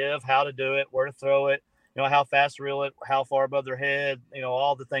idea of how to do it, where to throw it, you know, how fast to reel it, how far above their head, you know,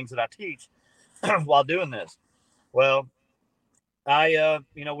 all the things that I teach while doing this. Well, you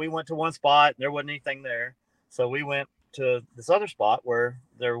know, we went to one spot and there wasn't anything there. So we went to this other spot where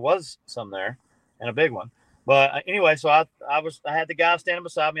there was some there, and a big one. But anyway, so I had the guy standing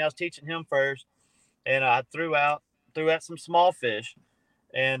beside me. I was teaching him first, and I threw out some small fish,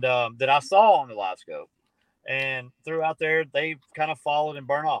 and that I saw on the live scope, and threw out there. They kind of followed and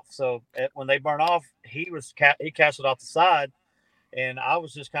burn off. So when they burn off, he cast it off the side, and I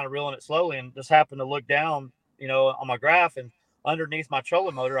was just kind of reeling it slowly, and just happened to look down, you know, on my graph, and underneath my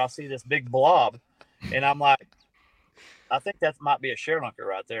trolling motor, I see this big blob, and I'm like, I think that might be a sharelunker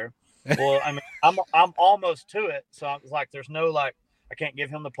right there. Well, I mean, I'm almost to it, so I was like, there's no, like, I can't give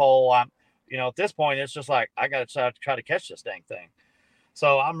him the pole. I'm, you know, at this point, it's just like I got to try to catch this dang thing.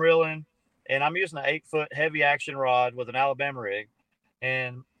 So I'm reeling, and I'm using an 8-foot heavy action rod with an Alabama rig,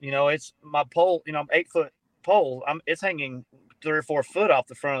 and you know, it's my pole, you know, 8-foot pole. It's hanging 3 or 4 foot off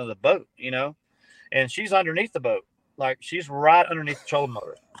the front of the boat, you know, and she's underneath the boat, like she's right underneath the trolling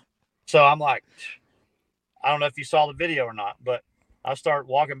motor. So I'm like, I don't know if you saw the video or not, but I start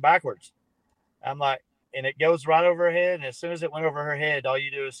walking backwards. I'm like, and it goes right over her head. And as soon as it went over her head, all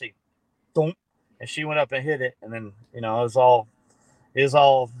you do is see, boom, and she went up and hit it. And then, you know, it was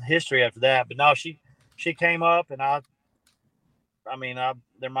all history after that. But no, she came up, and there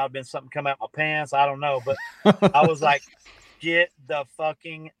might've been something come out my pants. I don't know, but I was like, get the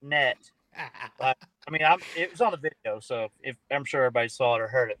fucking net. Like, I mean, it was on the video, so if I'm sure everybody saw it or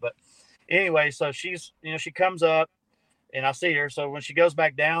heard it, but anyway, so she's, you know, she comes up, and I see her. So when she goes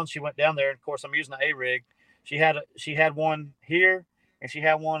back down, she went down there. And of course, I'm using the A-rig. She had one here, and she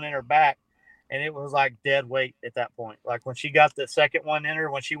had one in her back, and it was like dead weight at that point. Like when she got the second one in her,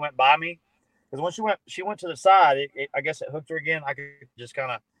 when she went by me, because when she went to the side, I guess it hooked her again. I could just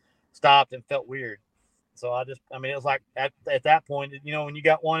kind of stopped and felt weird. So it was like at that point, you know, when you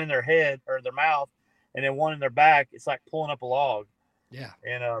got one in their head or their mouth, and then one in their back, it's like pulling up a log. Yeah.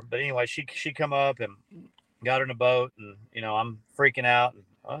 And but anyway, she come up and got her in a boat, and you know, I'm freaking out. And,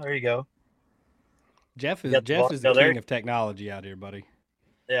 oh, there you go. Jeff is the king of technology out here, buddy.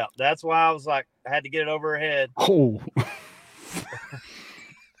 Yeah, that's why I was like, I had to get it over her head. Oh.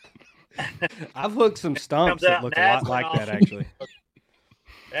 I've hooked some stumps that look a lot like that, actually.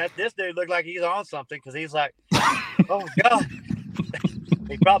 This dude looked like he's on something, because he's like, oh God.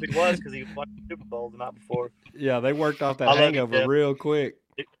 He probably was, because he watched Super Bowl the night before. Yeah, they worked off that hangover real quick.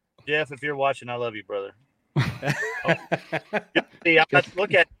 Jeff, if you're watching, I love you, brother. See,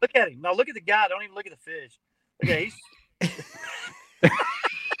 look at him. No, look at the guy. Don't even look at the fish. Look at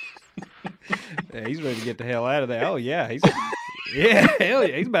Yeah, he's ready to get the hell out of there. Oh yeah, hell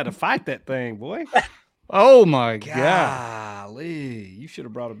yeah, he's about to fight that thing, boy. Oh my God. Golly, you should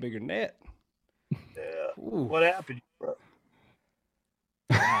have brought a bigger net. Yeah. Ooh. What happened, bro?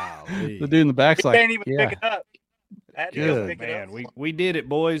 Golly. The dude in the back's like, Can't even pick it up. I had to go Good. pick it up. Man, we did it,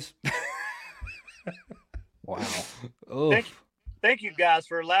 boys. wow. Thank you guys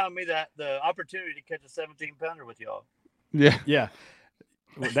for allowing me the opportunity to catch a 17-pounder with y'all. Yeah. Yeah.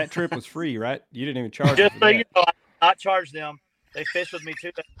 Well, that trip was free, right? You didn't even charge Just them so for you that. know, I charged them. They fished with me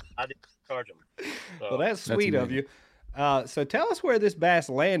too. I didn't charge them. So. Well, that's sweet of you. So tell us where this bass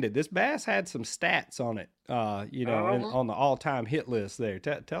landed. This bass had some stats on it, on the all-time hit list there.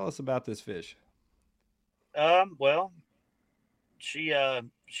 Tell us about this fish. Well, she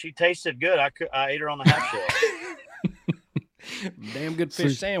tasted good. I ate her on the half shell. Damn good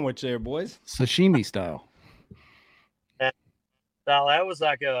fish sandwich there, boys. Sashimi style. That was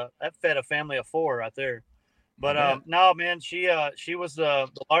like that fed a family of 4 right there. But no, man, she was the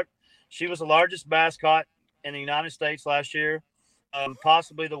largest bass caught in the United States last year,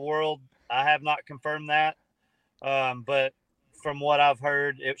 possibly the world. I have not confirmed that, but from what I've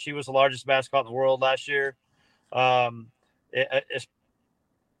heard, she was the largest bass caught in the world last year. It's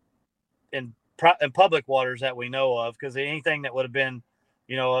in public waters that we know of, because anything that would have been,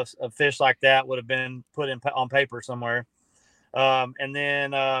 a fish like that would have been put on paper somewhere. And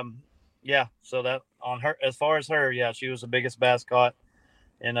then, so that on her, as far as her, she was the biggest bass caught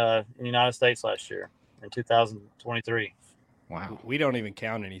in the United States last year in 2023. Wow. We don't even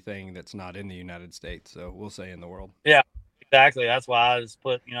count anything that's not in the United States, so we'll say in the world. Yeah, exactly. That's why I just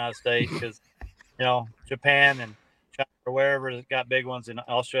put United States, because, Japan and China or wherever has got big ones in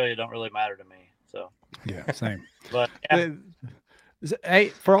Australia don't really matter to me. So, yeah, same. But hey,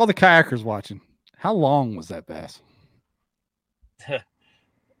 for all the kayakers watching, how long was that bass?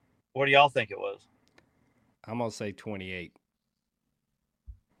 What do y'all think it was? I'm going to say 28.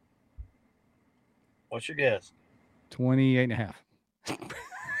 What's your guess? 28 and a half.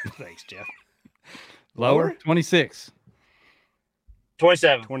 Thanks, Jeff. Lower? 26.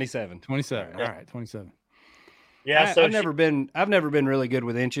 27. 27. 27. All right, 27. Yeah, so I've never been really good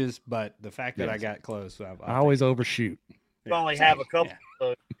with inches, but the fact that I got close, I always overshoot. You only have a couple,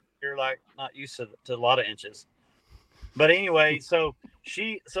 so you're like not used to a lot of inches. But anyway, so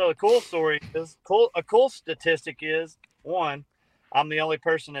a cool story is a cool statistic is, one, I'm the only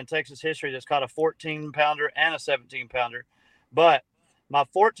person in Texas history that's caught a 14-pounder and a 17-pounder, but my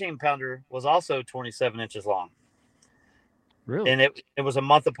 14-pounder was also 27 inches long. Really? And it was a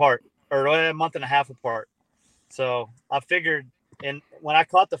month apart, or a month and a half apart. So I figured, and when I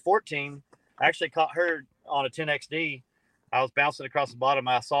caught the 14, I actually caught her on a 10XD. I was bouncing across the bottom.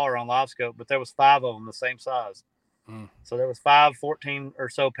 I saw her on live scope, but there was 5 of them the same size. So there was 5 14 or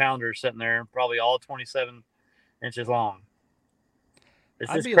so pounders sitting there, probably all 27 inches long.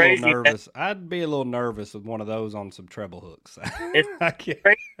 It's just crazy. I'd be a little nervous with one of those on some treble hooks. It's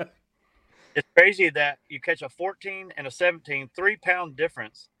crazy that you catch a 14 and a 17, 3-pound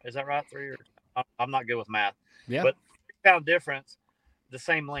difference. Is that right? I'm not good with math. Yeah. But 3-pound difference, the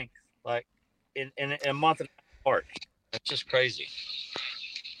same length, like in a month and a half apart. That's just crazy.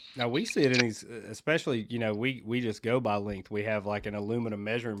 Now we see it in these, especially, we just go by length. We have like an aluminum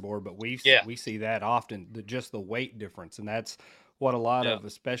measuring board, but we see that often, just the weight difference. And that's what a lot of,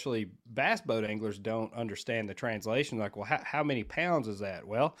 especially bass boat anglers, don't understand the translation. Like, well, how many pounds is that?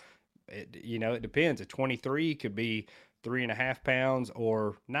 Well, it depends. A 23 could be 3.5 pounds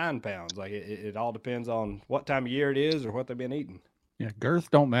or 9 pounds. Like it all depends on what time of year it is or what they've been eating. Yeah. Girth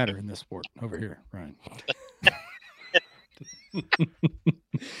don't matter in this sport over here. Right.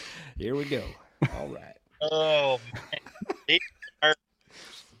 Here we go. All right. Oh, man.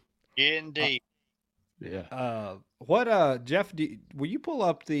 Getting deep. Yeah. What Jeff, will you pull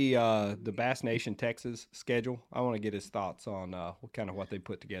up the Bass Nation Texas schedule? I want to get his thoughts on what they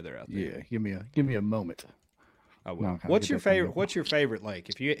put together out there. Yeah, give me a moment. I will. What's your favorite lake?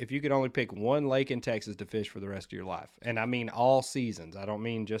 If you could only pick one lake in Texas to fish for the rest of your life, and I mean all seasons. I don't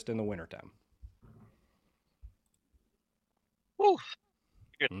mean just in the wintertime. Whew.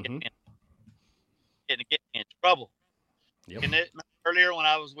 You're getting in trouble. Yep. And earlier when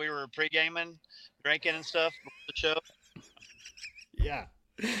we were pre-gaming, drinking and stuff before the show. Yeah.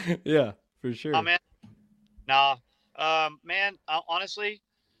 Yeah, for sure. Oh, man. Nah. Man, honestly,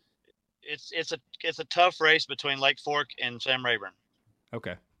 it's a tough race between Lake Fork and Sam Rayburn.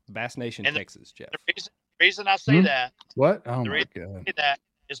 Okay. Bass Nation, Texas, Jeff. The reason I say that. What? Oh, the my reason God. I say that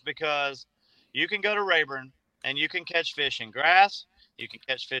is because you can go to Rayburn and you can catch fish in grass, you can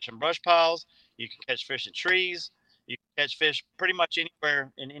catch fish in brush piles, you can catch fish in trees, you can catch fish pretty much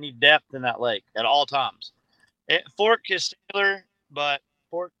anywhere in any depth in that lake at all times. Fork is similar, but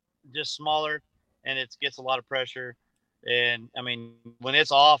Fork just smaller, and it gets a lot of pressure. And I mean, when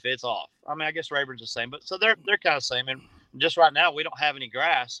it's off, it's off. I mean, I guess Rayburn's the same, but so they're kind of same. And just right now, we don't have any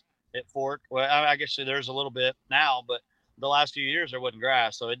grass at Fork. Well, I guess there's a little bit now, but the last few years there wasn't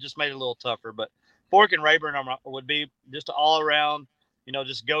grass, so it just made it a little tougher. But Fork and Rayburn would be just all around,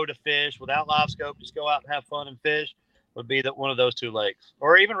 just go to fish without live scope, just go out and have fun and fish. Would be one of those two lakes,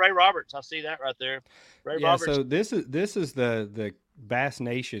 or even Ray Roberts. I see that right there. Ray Roberts. So this is the Bass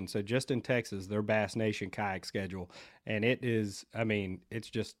Nation. So just in Texas, their Bass Nation kayak schedule, and it is. I mean, it's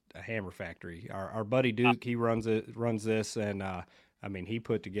just a hammer factory. Our buddy Duke, he runs this, and I mean, he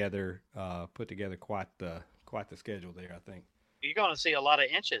put together quite the schedule there. I think you're going to see a lot of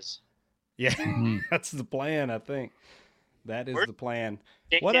inches. Yeah, that's the plan. I think. That is the plan.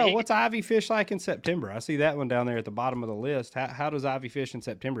 What's Ivy fish like in September? I see that one down there at the bottom of the list. How does Ivy fish in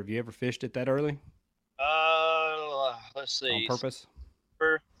September? Have you ever fished it that early? Let's see. On purpose?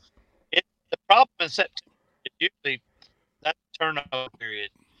 The problem in September is usually that turnover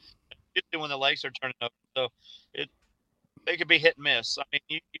period. Usually when the lakes are turning over, so they could be hit and miss. I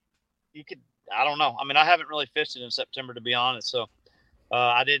mean, you could. I don't know. I mean, I haven't really fished it in September, to be honest. So.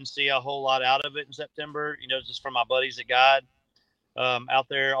 I didn't see a whole lot out of it in September, just from my buddies that guide out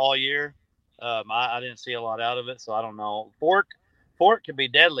there all year. I didn't see a lot out of it, so I don't know. Fork could be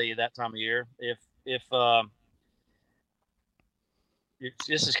deadly that time of year if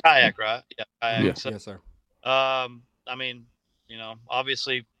this is kayak, right? Yeah, kayak. Yeah. So, yes, sir. I mean,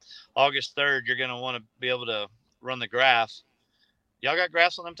 obviously August 3rd, you're going to want to be able to run the graphs. Y'all got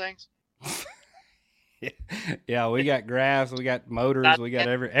graphs on them things? Yeah, we got graphs, we got motors, we got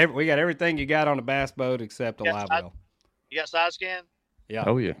we got everything you got on a bass boat except a live well. You got side scan? Yeah.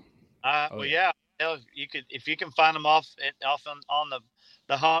 Oh yeah. Yeah. You could, if you can find them off on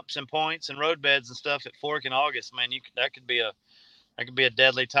the humps and points and road beds and stuff at Fork in August, man, that could be a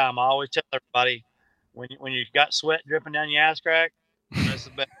deadly time. I always tell everybody when you've got sweat dripping down your ass crack, that's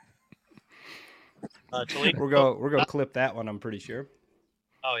the best. Toledo, we're gonna clip that one, I'm pretty sure.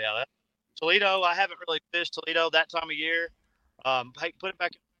 Oh yeah, Toledo. I haven't really fished Toledo that time of year. Hey, put it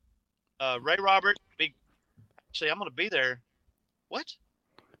back. Ray Roberts. Actually, I'm going to be there. What?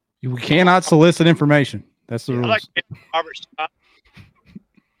 We cannot solicit information. That's the rules. Like Roberts.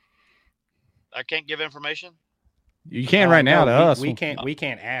 I can't give information. You can right now to us. We can't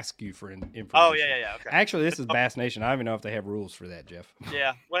ask you for information. Oh yeah. Okay. Actually, this is Bass Nation. I don't even know if they have rules for that, Jeff.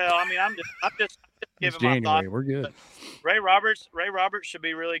 Yeah. Well, I mean, I'm just giving my thoughts. We're good. Ray Roberts should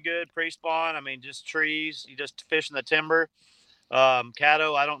be really good pre-spawn. I mean, just trees. You just fish in the timber.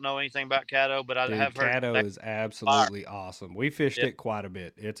 Caddo, I don't know anything about Caddo, but I have heard Caddo is absolutely awesome. We fished it quite a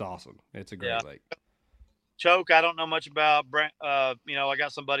bit. It's awesome. It's a great lake. Choke, I don't know much about. I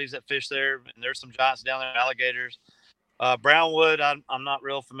got some buddies that fish there, and there's some giants down there, alligators. Brownwood, I'm not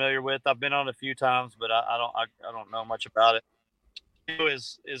real familiar with. I've been on a few times, but I don't know much about it.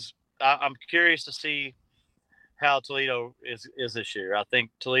 I'm curious to see how Toledo is this year. I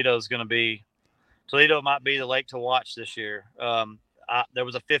think Toledo might be the lake to watch this year. There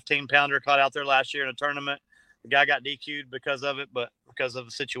was a 15-pounder caught out there last year in a tournament. The guy got DQ'd because of it, but because of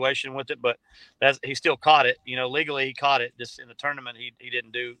the situation with it. But he still caught it. Legally he caught it. Just in the tournament he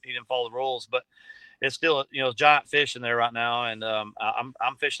didn't follow the rules. But it's still giant fish in there right now. And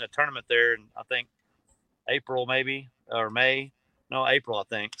I'm fishing a tournament there, and I think April maybe or May. No, April I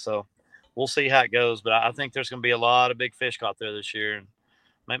think. So we'll see how it goes. But I think there's going to be a lot of big fish caught there this year.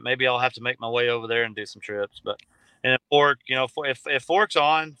 And maybe I'll have to make my way over there and do some trips. But and Fork, if Fork's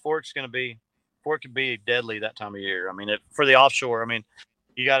on, Fork could be deadly that time of year. I mean, for the offshore, I mean,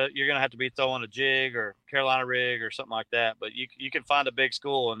 you're gonna have to be throwing a jig or Carolina rig or something like that. But you can find a big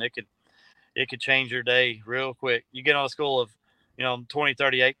school and it could change your day real quick. You get on a school of 20,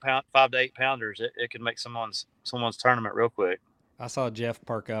 38 pound, 5 to 8 pounders, it can make someone's tournament real quick. I saw Jeff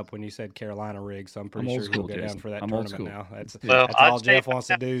perk up when you said Carolina rig, so I'm pretty sure he'll go down for that tournament now. That's all Jeff wants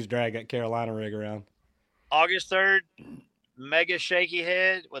to do is drag that Carolina rig around. August 3rd, mega shaky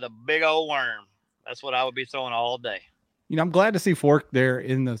head with a big old worm. That's what I would be throwing all day. I'm glad to see Fork there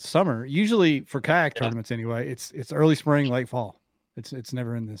in the summer. Usually for kayak tournaments anyway, it's early spring, late fall. It's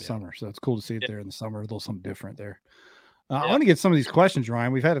never in the summer, so it's cool to see it there in the summer. A little something different there. I want to get some of these questions,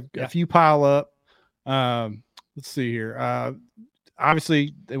 Ryan. We've had a few pile up. Let's see here.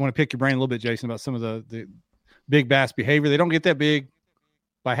 Obviously, they want to pick your brain a little bit, Jason, about some of the big bass behavior. They don't get that big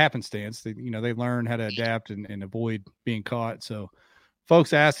by happenstance. They learn how to adapt and avoid being caught. So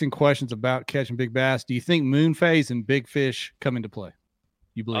folks asking questions about catching big bass. Do you think moon phase and big fish come into play?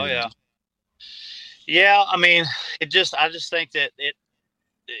 You believe? Oh yeah, yeah. I mean, I just think that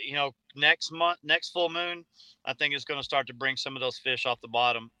next month, next full moon, I think it's going to start to bring some of those fish off the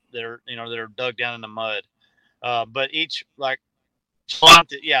bottom that are dug down in the mud. But each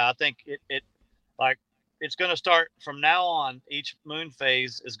month, yeah, I think it like it's going to start from now on. Each moon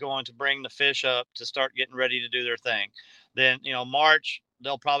phase is going to bring the fish up to start getting ready to do their thing. Then March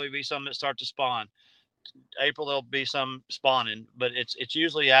there'll probably be some that start to spawn. April there'll be some spawning, but it's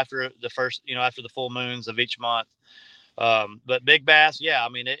usually after the first after the full moons of each month. But big bass, yeah, I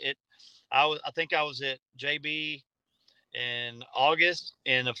mean I think I was at JB in August,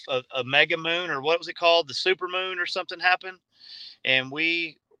 and a mega moon, or what was it called, the super moon or something happened, and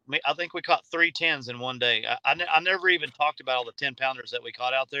I think we caught 3 10s in one day. I never even talked about all the 10-pounders that we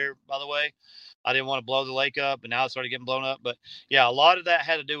caught out there, by the way. I didn't want to blow the lake up, and now it started getting blown up. But yeah, a lot of that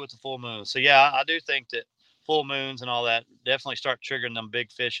had to do with the full moon. So yeah, I do think that full moons and all that definitely start triggering them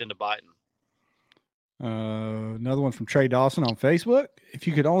big fish into biting. Another one from Trey Dawson on Facebook. If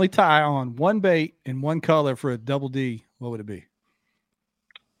you could only tie on one bait in one color for a double D, what would it be?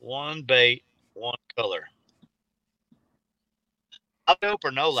 One bait, one color. Live scope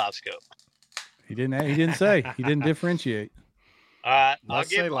or no live scope? He didn't say. He didn't differentiate. All right, I'll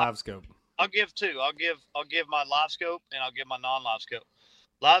say live scope. I'll give two. I'll give my live scope, and I'll give my non-live scope.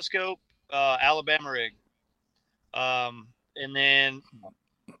 Live scope, Alabama rig. And then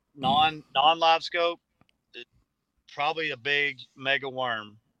non-live scope, probably a big mega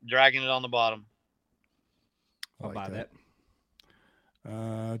worm dragging it on the bottom. I'll buy that.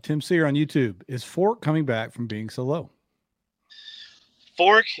 Tim Sear on YouTube. Is Fork coming back from being so low?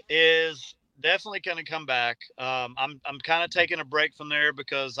 Fork is definitely going to come back. I'm kind of taking a break from there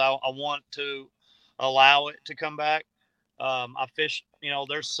because I want to allow it to come back. I fish,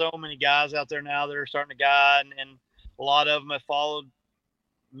 there's so many guys out there now that are starting to guide, and a lot of them have followed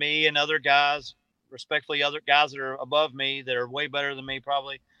me and other guys, respectfully, other guys that are above me that are way better than me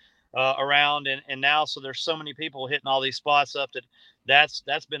probably around. And now, so there's so many people hitting all these spots up that's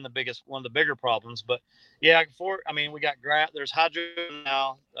been one of the bigger problems. But yeah, we got grass, there's hydro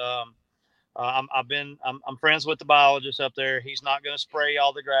now. I'm friends with the biologist up there. He's not going to spray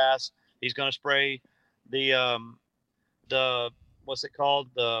all the grass. He's going to spray the what's it called?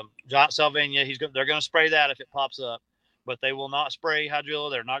 The giant salvinia. They're going to spray that if it pops up, but they will not spray hydrilla.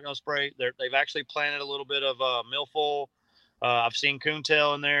 They're not going to spray. They've actually planted a little bit of milfoil. I've seen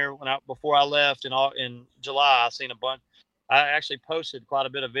coontail in there before I left in July. I've seen a bunch. I actually posted quite a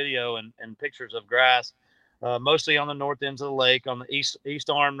bit of video and pictures of grass, mostly on the north ends of the lake, on the east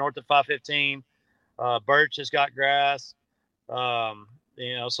arm, north of 515. Birch has got grass.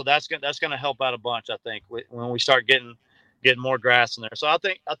 So that's going to help out a bunch, I think, when we start getting more grass in there. So I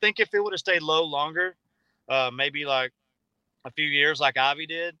think if it would have stayed low longer, maybe like a few years like Ivy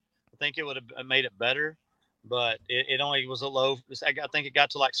did, I think it would have made it better. But it only was a low. I think it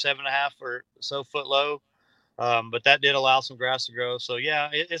got to like 7.5 or so foot low. But that did allow some grass to grow. So yeah,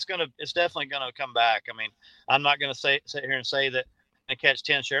 it's definitely gonna come back. I mean, I'm not gonna sit here and say that I catch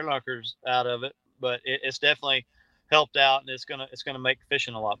 10 sharelunkers out of it, but it's definitely helped out, and it's gonna make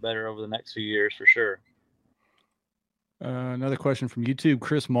fishing a lot better over the next few years for sure. Another question from YouTube,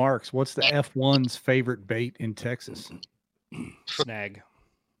 Chris Marks. What's the F1's favorite bait in Texas? Snag.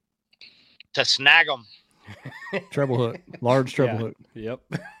 To snag them. Treble hook, large treble hook. Yep.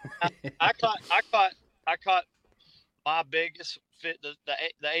 I caught my biggest fit, the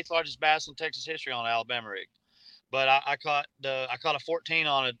eighth largest bass in Texas history on an Alabama rig, but I caught a 14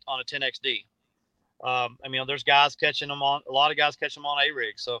 on a 10XD. There's guys catching them on, a lot of guys catch them on a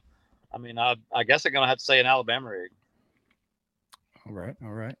rig. So, I guess I'm gonna have to say an Alabama rig. All right.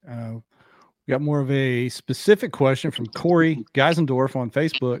 We got more of a specific question from Corey Geisendorf on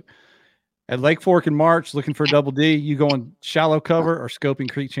Facebook. At Lake Fork in March, looking for a double D, you going shallow cover or scoping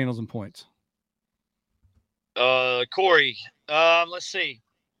creek channels and points? Corey, let's see.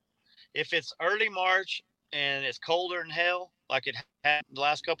 If it's early March and it's colder than hell, like it had the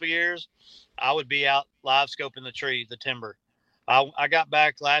last couple of years, I would be out live scoping the timber. I got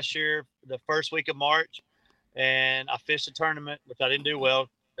back last year, the first week of March, and I fished a tournament, which I didn't do well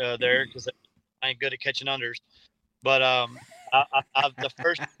there because I ain't good at catching unders. But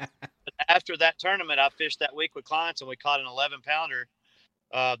after that tournament, I fished that week with clients, and we caught an 11-pounder.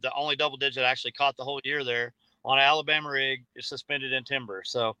 The only double digit I actually caught the whole year there on an Alabama rig, is suspended in timber.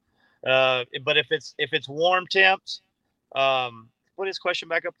 So, but if it's warm temps, put his question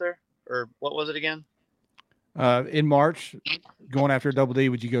back up there, or what was it again? In March, going after a double D,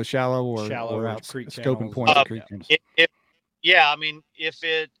 would you go shallow or out creek scoping channels? points? Creek channels? Yeah, I mean,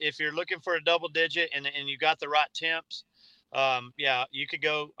 if you're looking for a double digit and you got the right temps, yeah, you could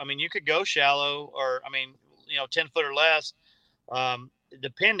go. I mean, you could go shallow, or I mean, 10 foot or less.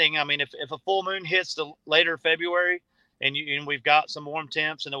 Depending. I mean, if a full moon hits the later February, and we've got some warm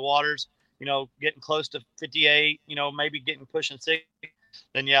temps and the water's getting close to 58, maybe getting pushing 60,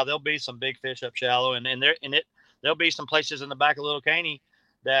 then yeah, there'll be some big fish up shallow, there'll be some places in the back of Little Caney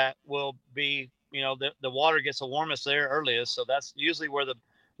that will be, the water gets the warmest there earliest. So that's usually where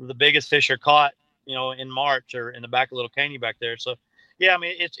the biggest fish are caught, in March, or in the back of Little Caney back there. So yeah, I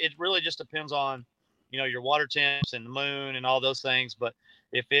mean, it really just depends on, your water temps and the moon and all those things. But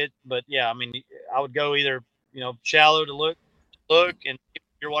yeah, I mean, I would go either, shallow to look and keep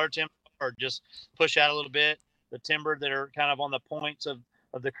your water temp, or just push out a little bit. The timber that are kind of on the points of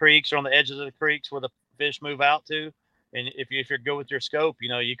the creeks, or on the edges of the creeks where the fish move out to. And if you're good with your scope,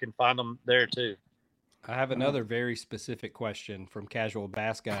 you can find them there too. I have another very specific question from Casual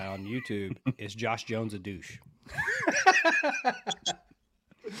Bass Guy on YouTube. Is Josh Jones a douche?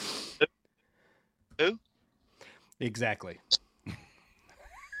 Who? Exactly.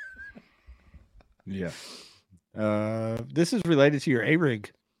 Yeah. This is related to your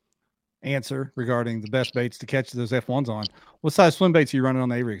A-rig answer regarding the best baits to catch those F1s on. What size swim baits are you running on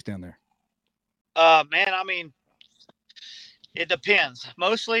the A-rigs down there? Man, I mean, it depends.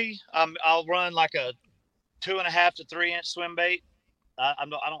 Mostly, I'll run like a 2.5 to 3 inch swim bait. I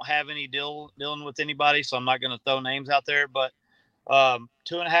don't have any dealing with anybody, so I'm not going to throw names out there. But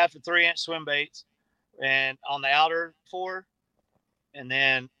 2.5 to 3 inch swim baits, and on the outer 4, and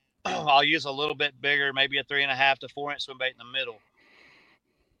then I'll use a little bit bigger, maybe a 3.5 to 4 inch swim bait in the middle.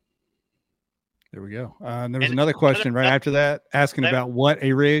 There we go. And there was another question right after that, asking about what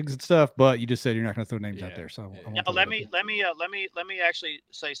A-rigs and stuff, but you just said you're not going to throw names out there. So let me actually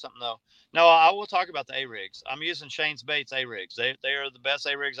say something though. No, I will talk about the A-rigs. I'm using Shane's Baits A-rigs. They are the best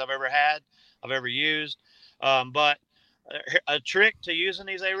A-rigs I've ever used. But a trick to using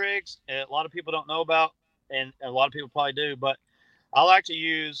these A-rigs, a lot of people don't know about, and a lot of people probably do, but I like to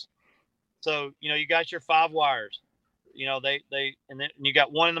use. So you got your 5 wires. And then you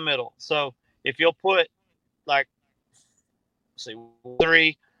got one in the middle. So if you'll put like, see,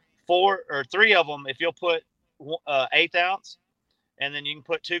 3, 4, or 3 of them, if you'll put 1/8 ounce, and then you can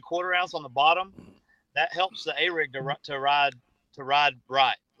put 2 1/4 ounce on the bottom, that helps the A-rig to ride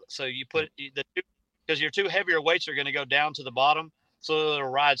right. So you put because your 2 heavier weights are going to go down to the bottom, so it'll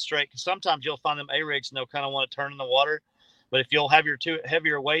ride straight. Because sometimes you'll find them A-rigs and they'll kind of want to turn in the water, but if you'll have your 2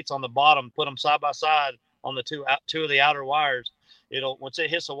 heavier weights on the bottom, put them side by side on the two of the outer wires, once it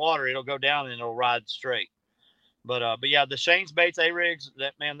hits the water, it'll go down and it'll ride straight. But yeah, the Shane's Baits A-rigs,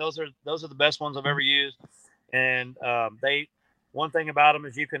 those are the best ones I've ever used. And one thing about them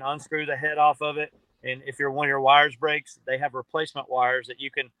is you can unscrew the head off of it, and if one of your wires breaks, they have replacement wires that you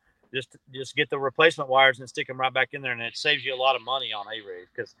can just get the replacement wires and stick them right back in there, and it saves you a lot of money on A-rigs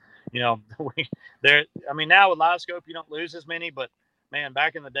because now with live scope you don't lose as many, but man,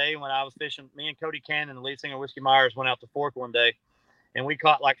 back in the day when I was fishing, me and Cody Cannon, the lead singer of Whiskey Myers, went out to Fork one day, and we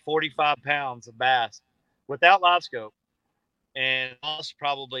caught like 45 pounds of bass without live scope, and lost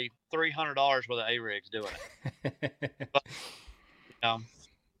probably $300 worth of A-rigs doing it. But,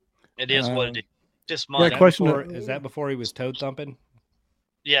 it is what it is. Just money. Is that before he was toad thumping?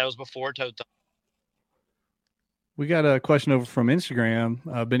 Yeah, it was before toad thumping. We got a question over from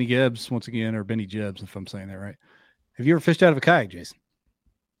Instagram. Benny Gibbs, once again, or Benny Jebs, if I'm saying that right. Have you ever fished out of a kayak, Jason?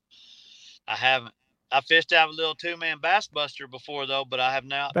 I haven't. I fished out of a little 2-man bass buster before, though, but I have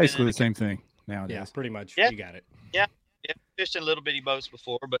not. Basically the same thing nowadays. Yeah, pretty much. Yeah. You got it. Yeah. Fished in little bitty boats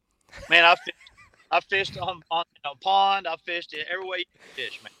before, but man, I fished on a pond. I fished it every way you can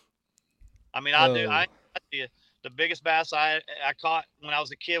fish, man. I mean, I do. The biggest bass I caught when I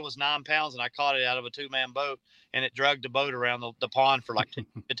was a kid was 9 pounds, and I caught it out of a 2-man boat, and it dragged the boat around the pond for like 15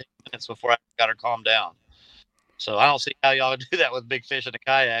 minutes before I got her calmed down. So I don't see how y'all do that with big fish in a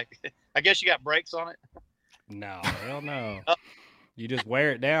kayak. I guess you got brakes on it. No, hell no. You just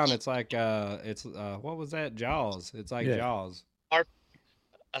wear it down. It's like what was that? Jaws. It's like Jaws.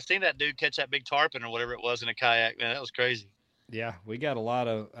 I seen that dude catch that big tarpon or whatever it was in a kayak. Man, that was crazy. Yeah, we got a lot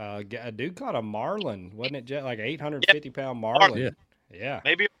of a dude caught a marlin, wasn't it? Like 850-pound marlin. Yeah.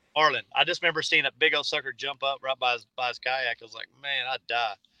 Maybe marlin. I just remember seeing a big old sucker jump up right by his kayak. I was like, man, I'd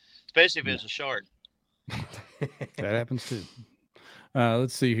die, especially if it's a shark. That happens too.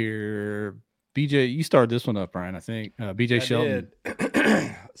 Let's see here. BJ, you started this one up, Brian, I think. BJ Shelton.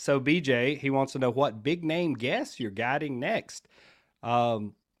 So BJ, he wants to know what big name guests you're guiding next.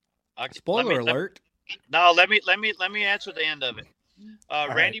 Spoiler alert. No, let me answer the end of it.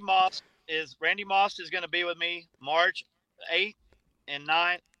 Randy Moss is going to be with me March 8th and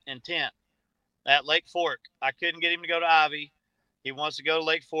 9th and 10th at Lake Fork. I couldn't get him to go to Ivy. He wants to go to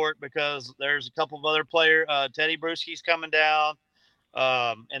Lake Fork because there's a couple of other players. Teddy Bruschi's coming down.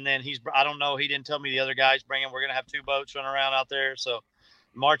 And then I don't know. He didn't tell me the other guys bringing. We're going to have 2 boats running around out there. So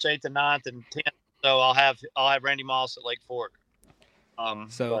March 8th and 9th and 10th. So I'll have Randy Moss at Lake Fork.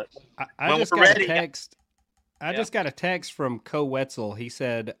 So I just got a text. I just got a text from Co Wetzel. He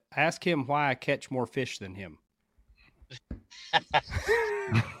said, "Ask him why I catch more fish than him."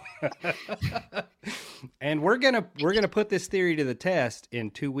 And we're gonna put this theory to the test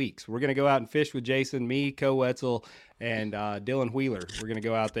in 2 weeks. We're gonna go out and fish with Jason, me, Co Wetzel, and Dylan Wheeler. We're gonna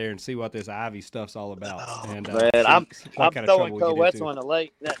go out there and see what this Ivy stuff's all about. And I'm throwing Co Wetzel in the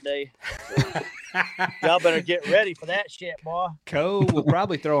lake that day. Y'all better get ready for that shit, boy. Co will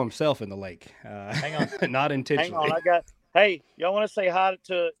probably throw himself in the lake. Hang on, not intentionally. Hang on, Hey, y'all want to say hi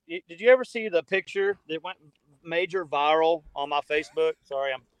to? Did you ever see the picture that went major viral on my Facebook?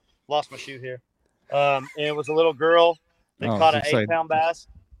 Sorry, I'm lost my shoe here. And it was a little girl that caught an 8-pound bass.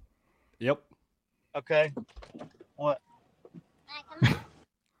 Yep. Okay. What?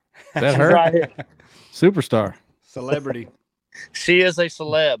 That her? Right here. Superstar. Celebrity. She is a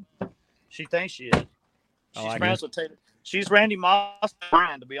celeb. She thinks she is. She's friends with Taylor. She's Randy Moss'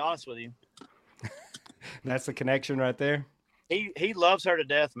 friend, to be honest with you. That's the connection right there. He loves her to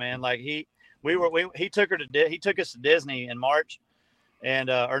death, man. Like he took us to Disney in March. And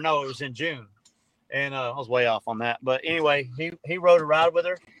or no, it was in June, and I was way off on that. But anyway, he rode a ride with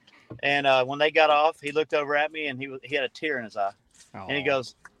her, and when they got off, he looked over at me and he had a tear in his eye, and he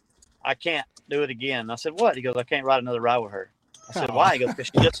goes, "I can't do it again." And I said, "What?" He goes, "I can't ride another ride with her." I said, "Why?" He goes,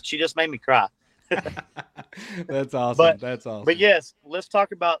 "Because she just made me cry." That's awesome. That's awesome. But yes, let's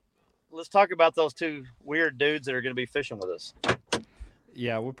talk about those 2 weird dudes that are going to be fishing with us.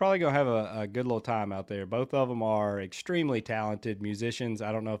 Yeah, we're probably going to have a good little time out there. Both of them are extremely talented musicians.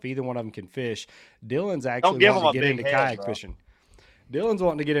 I don't know if either one of them can fish. Dylan's actually wanting to get into kayak fishing. Dylan's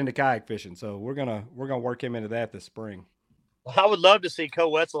wanting to get into kayak fishing, so we're gonna work him into that this spring. I would love to see Co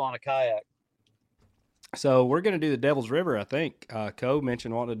Wetzel on a kayak. So we're going to do the Devil's River, I think. Co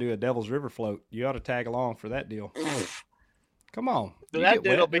mentioned wanting to do a Devil's River float. You ought to tag along for that deal. Come on. That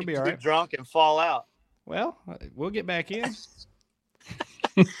dude will be all right. Drunk and fall out. Well, we'll get back in.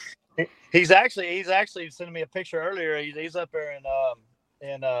 He's actually sending me a picture earlier. He's up there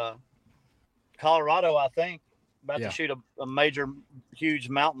in Colorado, I think, about to shoot a major, huge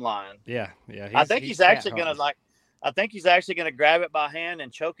mountain lion. Yeah. I think he's actually gonna grab it by hand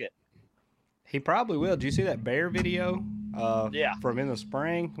and choke it. He probably will. Did you see that bear video? From in the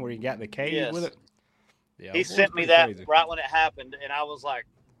spring where he got in the cave with it. Yeah, he sent me that right when it happened, and I was like,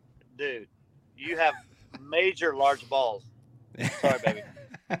 "Dude, you have major large balls." Sorry, baby.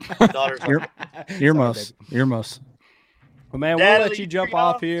 Earmuffs. Well, man, we'll let you jump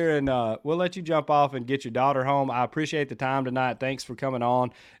off here, and we'll let you jump off and get your daughter home. I appreciate the time tonight. Thanks for coming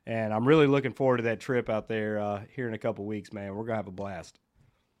on, and I'm really looking forward to that trip out there here in a couple weeks, man. We're gonna have a blast.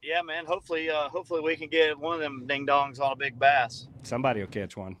 Yeah, man. Hopefully we can get one of them ding dongs on a big bass. Somebody will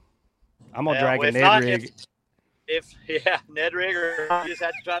catch one. I'm gonna drag a Ned rig. Ned rig, or you just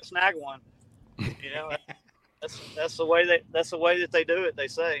have to try to snag one. You know, that's the way that they do it. They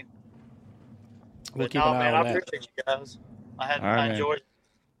say. We'll keep an eye on that. I appreciate you guys. I enjoyed it.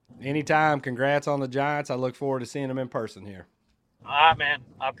 Anytime. Congrats on the Giants. I look forward to seeing them in person here. All right, man.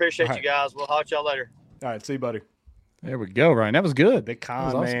 I appreciate you guys. We'll talk to y'all later. All right. See you, buddy. There we go, Ryan. That was good. The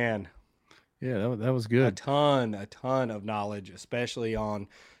Conn man. Yeah, that was good. A ton of knowledge, especially on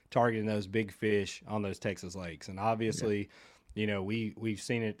targeting those big fish on those Texas lakes. And obviously, you know, we've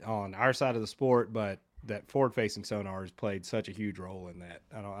seen it on our side of the sport, but that forward-facing sonar has played such a huge role in that.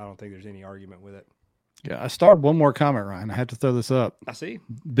 I don't think there's any argument with it. Yeah, I started one more comment, Ryan. I had to throw this up. I see.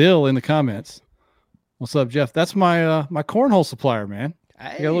 Bill in the comments. What's up, Jeff? That's my my cornhole supplier, man.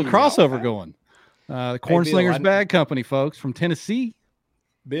 Hey, got a little crossover going. The Corn Slingers Bag Company, folks, from Tennessee.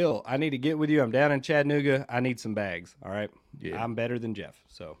 Bill, I need to get with you. I'm down in Chattanooga. I need some bags. All right. Yeah. I'm better than Jeff.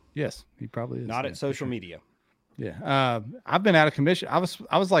 So yes, he probably is. Not at social media. Yeah. I've been out of commission. I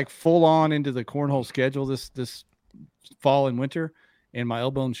was like full on into the cornhole schedule this fall and winter, and my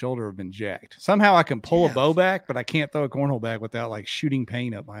elbow and shoulder have been jacked. Somehow I can pull a bow back, but I can't throw a cornhole back without like shooting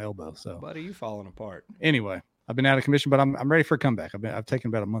pain up my elbow. So, buddy, you falling apart. Anyway, I've been out of commission, but I'm ready for a comeback. I've taken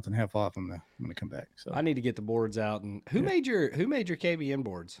about a month and a half off. I'm gonna come back. So I need to get the boards out. And who made your KBN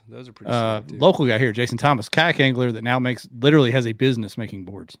boards? Those are pretty sweet too. Local guy here, Jason Thomas, kayak angler that now literally has a business making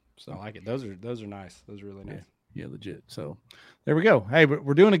boards. So I like it. Those are nice. Those are really nice. Yeah, legit. So there we go. Hey,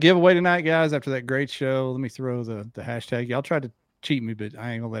 we're doing a giveaway tonight, guys. After that great show, let me throw the hashtag. Y'all tried to cheat me, but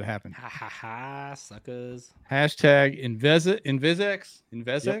I ain't gonna let it happen. Ha ha ha, suckers. Hashtag Invisex.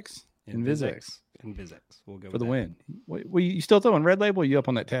 Invisex. We'll go For with the that. win. Wait, you still throwing Red Label? Or you up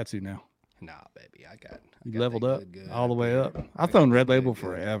on that tattoo now? Nah, baby, I got You that leveled up good, all the way good. up. I I've got thrown good, Red Label good.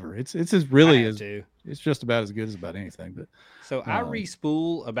 forever. It's as really I have as to. it's just about as good as about anything. But So I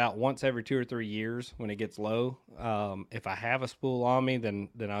re-spool about once every 2 or 3 years when it gets low. If I have a spool on me, then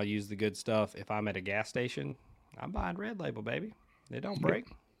I'll use the good stuff. If I'm at a gas station, I'm buying Red Label, baby. They don't break.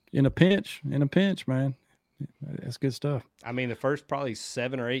 in a pinch, man. That's good stuff. I mean, the first probably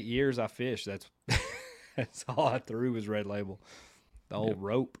 7 or 8 years I fished, that's that's all I threw was Red Label. The old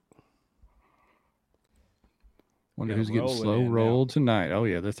rope. Wonder Got who's getting rolling slow in now. rolled tonight. Oh,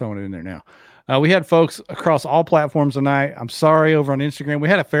 yeah, they're throwing it in there now. We had folks across all platforms tonight. I'm sorry, over on Instagram. We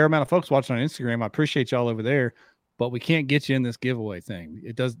had a fair amount of folks watching on Instagram. I appreciate y'all over there, but we can't get you in this giveaway thing.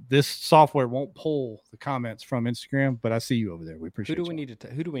 This software won't pull the comments from Instagram, but I see you over there. We appreciate Who do we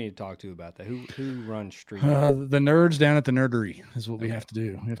need to talk to about that? Who runs Street? The nerds down at the nerdery is what we have to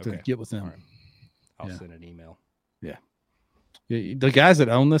do. We have to get with them. All right. I'll send an email. Yeah. The guys that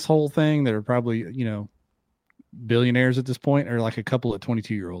own this whole thing that are probably, billionaires at this point are like a couple of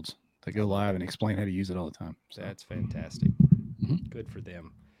 22-year-olds that go live and explain how to use it all the time. So. That's fantastic. Mhm. Good for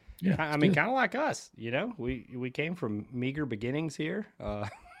them. Yeah. I mean, kind of like us, we came from meager beginnings here. Yeah.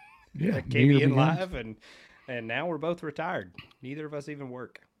 At meager KBN beginnings. Live, and now we're both retired. Neither of us even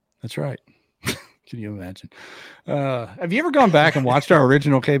work. That's right. Can you imagine? Have you ever gone back and watched our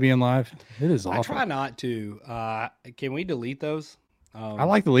original KBN Live? It is awful. I try not to. Can we delete those? I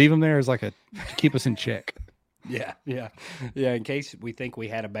like to leave them there as to keep us in check. Yeah. In case we think we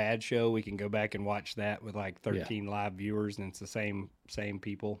had a bad show, we can go back and watch that with like 13 live viewers, and it's the same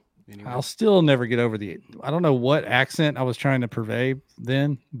people. Anyway. I'll still never get over I don't know what accent I was trying to purvey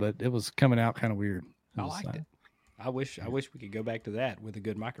then, but it was coming out kind of weird. I liked it. I wish we could go back to that with a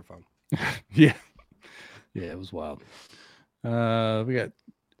good microphone. Yeah, it was wild. We got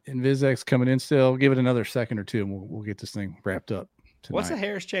Invisex coming in still. Give it another second or two, and we'll get this thing wrapped up tonight. What's the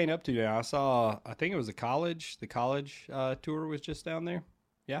Harris chain up to now? I think it was the college tour was just down there.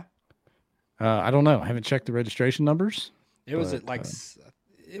 Yeah. I don't know. I haven't checked the registration numbers. It was at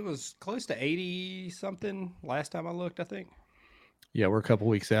it was close to 80 something last time I looked, I think. Yeah, we're a couple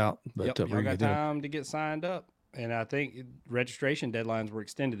weeks out, but Yep, y'all got time to get signed up. And I think registration deadlines were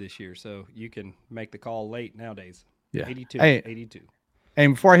extended this year, so you can make the call late nowadays. Yeah. 82.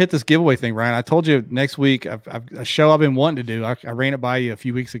 And before I hit this giveaway thing, Ryan, I told you next week I've a show I've been wanting to do. I ran it by you a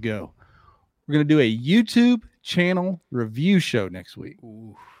few weeks ago. We're going to do a YouTube channel review show next week.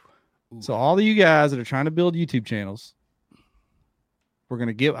 Ooh. So all of you guys that are trying to build YouTube channels,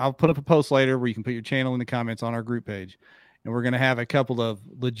 I'll put up a post later where you can put your channel in the comments on our group page. And we're going to have a couple of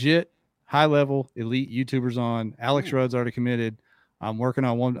legit high-level elite YouTubers on. Alex Rhodes already committed. I'm working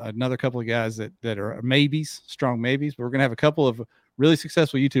on another couple of guys that are maybes, strong maybes. But we're going to have a couple of really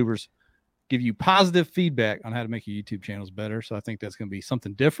successful YouTubers give you positive feedback on how to make your YouTube channels better. So I think that's going to be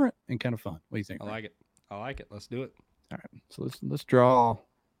something different and kind of fun. What do you think? I like it. Let's do it. All right. So let's draw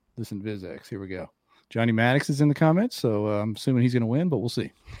this Invisex. Here we go. Johnny Maddox is in the comments, so I'm assuming he's going to win, but we'll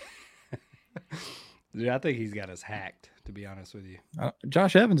see. Dude, I think he's got us hacked, to be honest with you.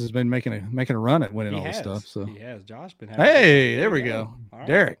 Josh Evans has been making a run at winning all this stuff. So he has. Josh been having there we go. All right.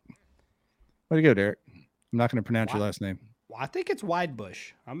 Derek. Way to go, Derek. I'm not going to pronounce your last name. Well, I think it's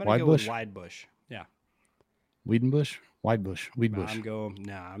Widebush. I'm going to go with Widebush. Yeah. Wiedenbush? Widebush. Weedbush.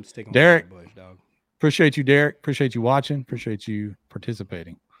 I'm sticking Derek. with Widebush, dog. Appreciate you, Derek. Appreciate you watching. Appreciate you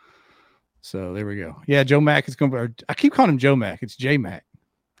participating. So there we go. Yeah, Joe Mack is going to. I keep calling him Joe Mack. It's J Mac.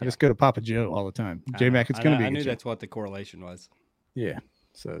 I just go to Papa Joe all the time. J Mac, it's going to be. I knew that's what the correlation was. Yeah.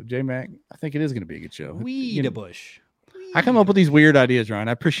 So J Mac, I think it is going to be a good show. Weedabush. I come up with these weird ideas, Ryan.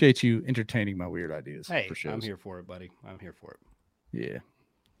 I appreciate you entertaining my weird ideas. Hey, for shows. I'm here for it, buddy. I'm here for it. Yeah.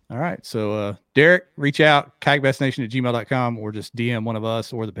 All right. So Derek, reach out, kayagbastnation@gmail.com, or just DM one of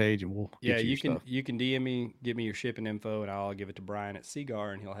us or the page, and we'll get you stuff. You can DM me, give me your shipping info, and I'll give it to Brian at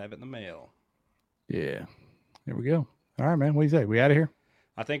Seagar, and he'll have it in the mail. Yeah. There we go. All right, man. What do you say? We out of here?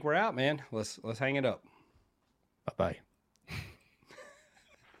 I think we're out, man. Let's hang it up. Bye-bye.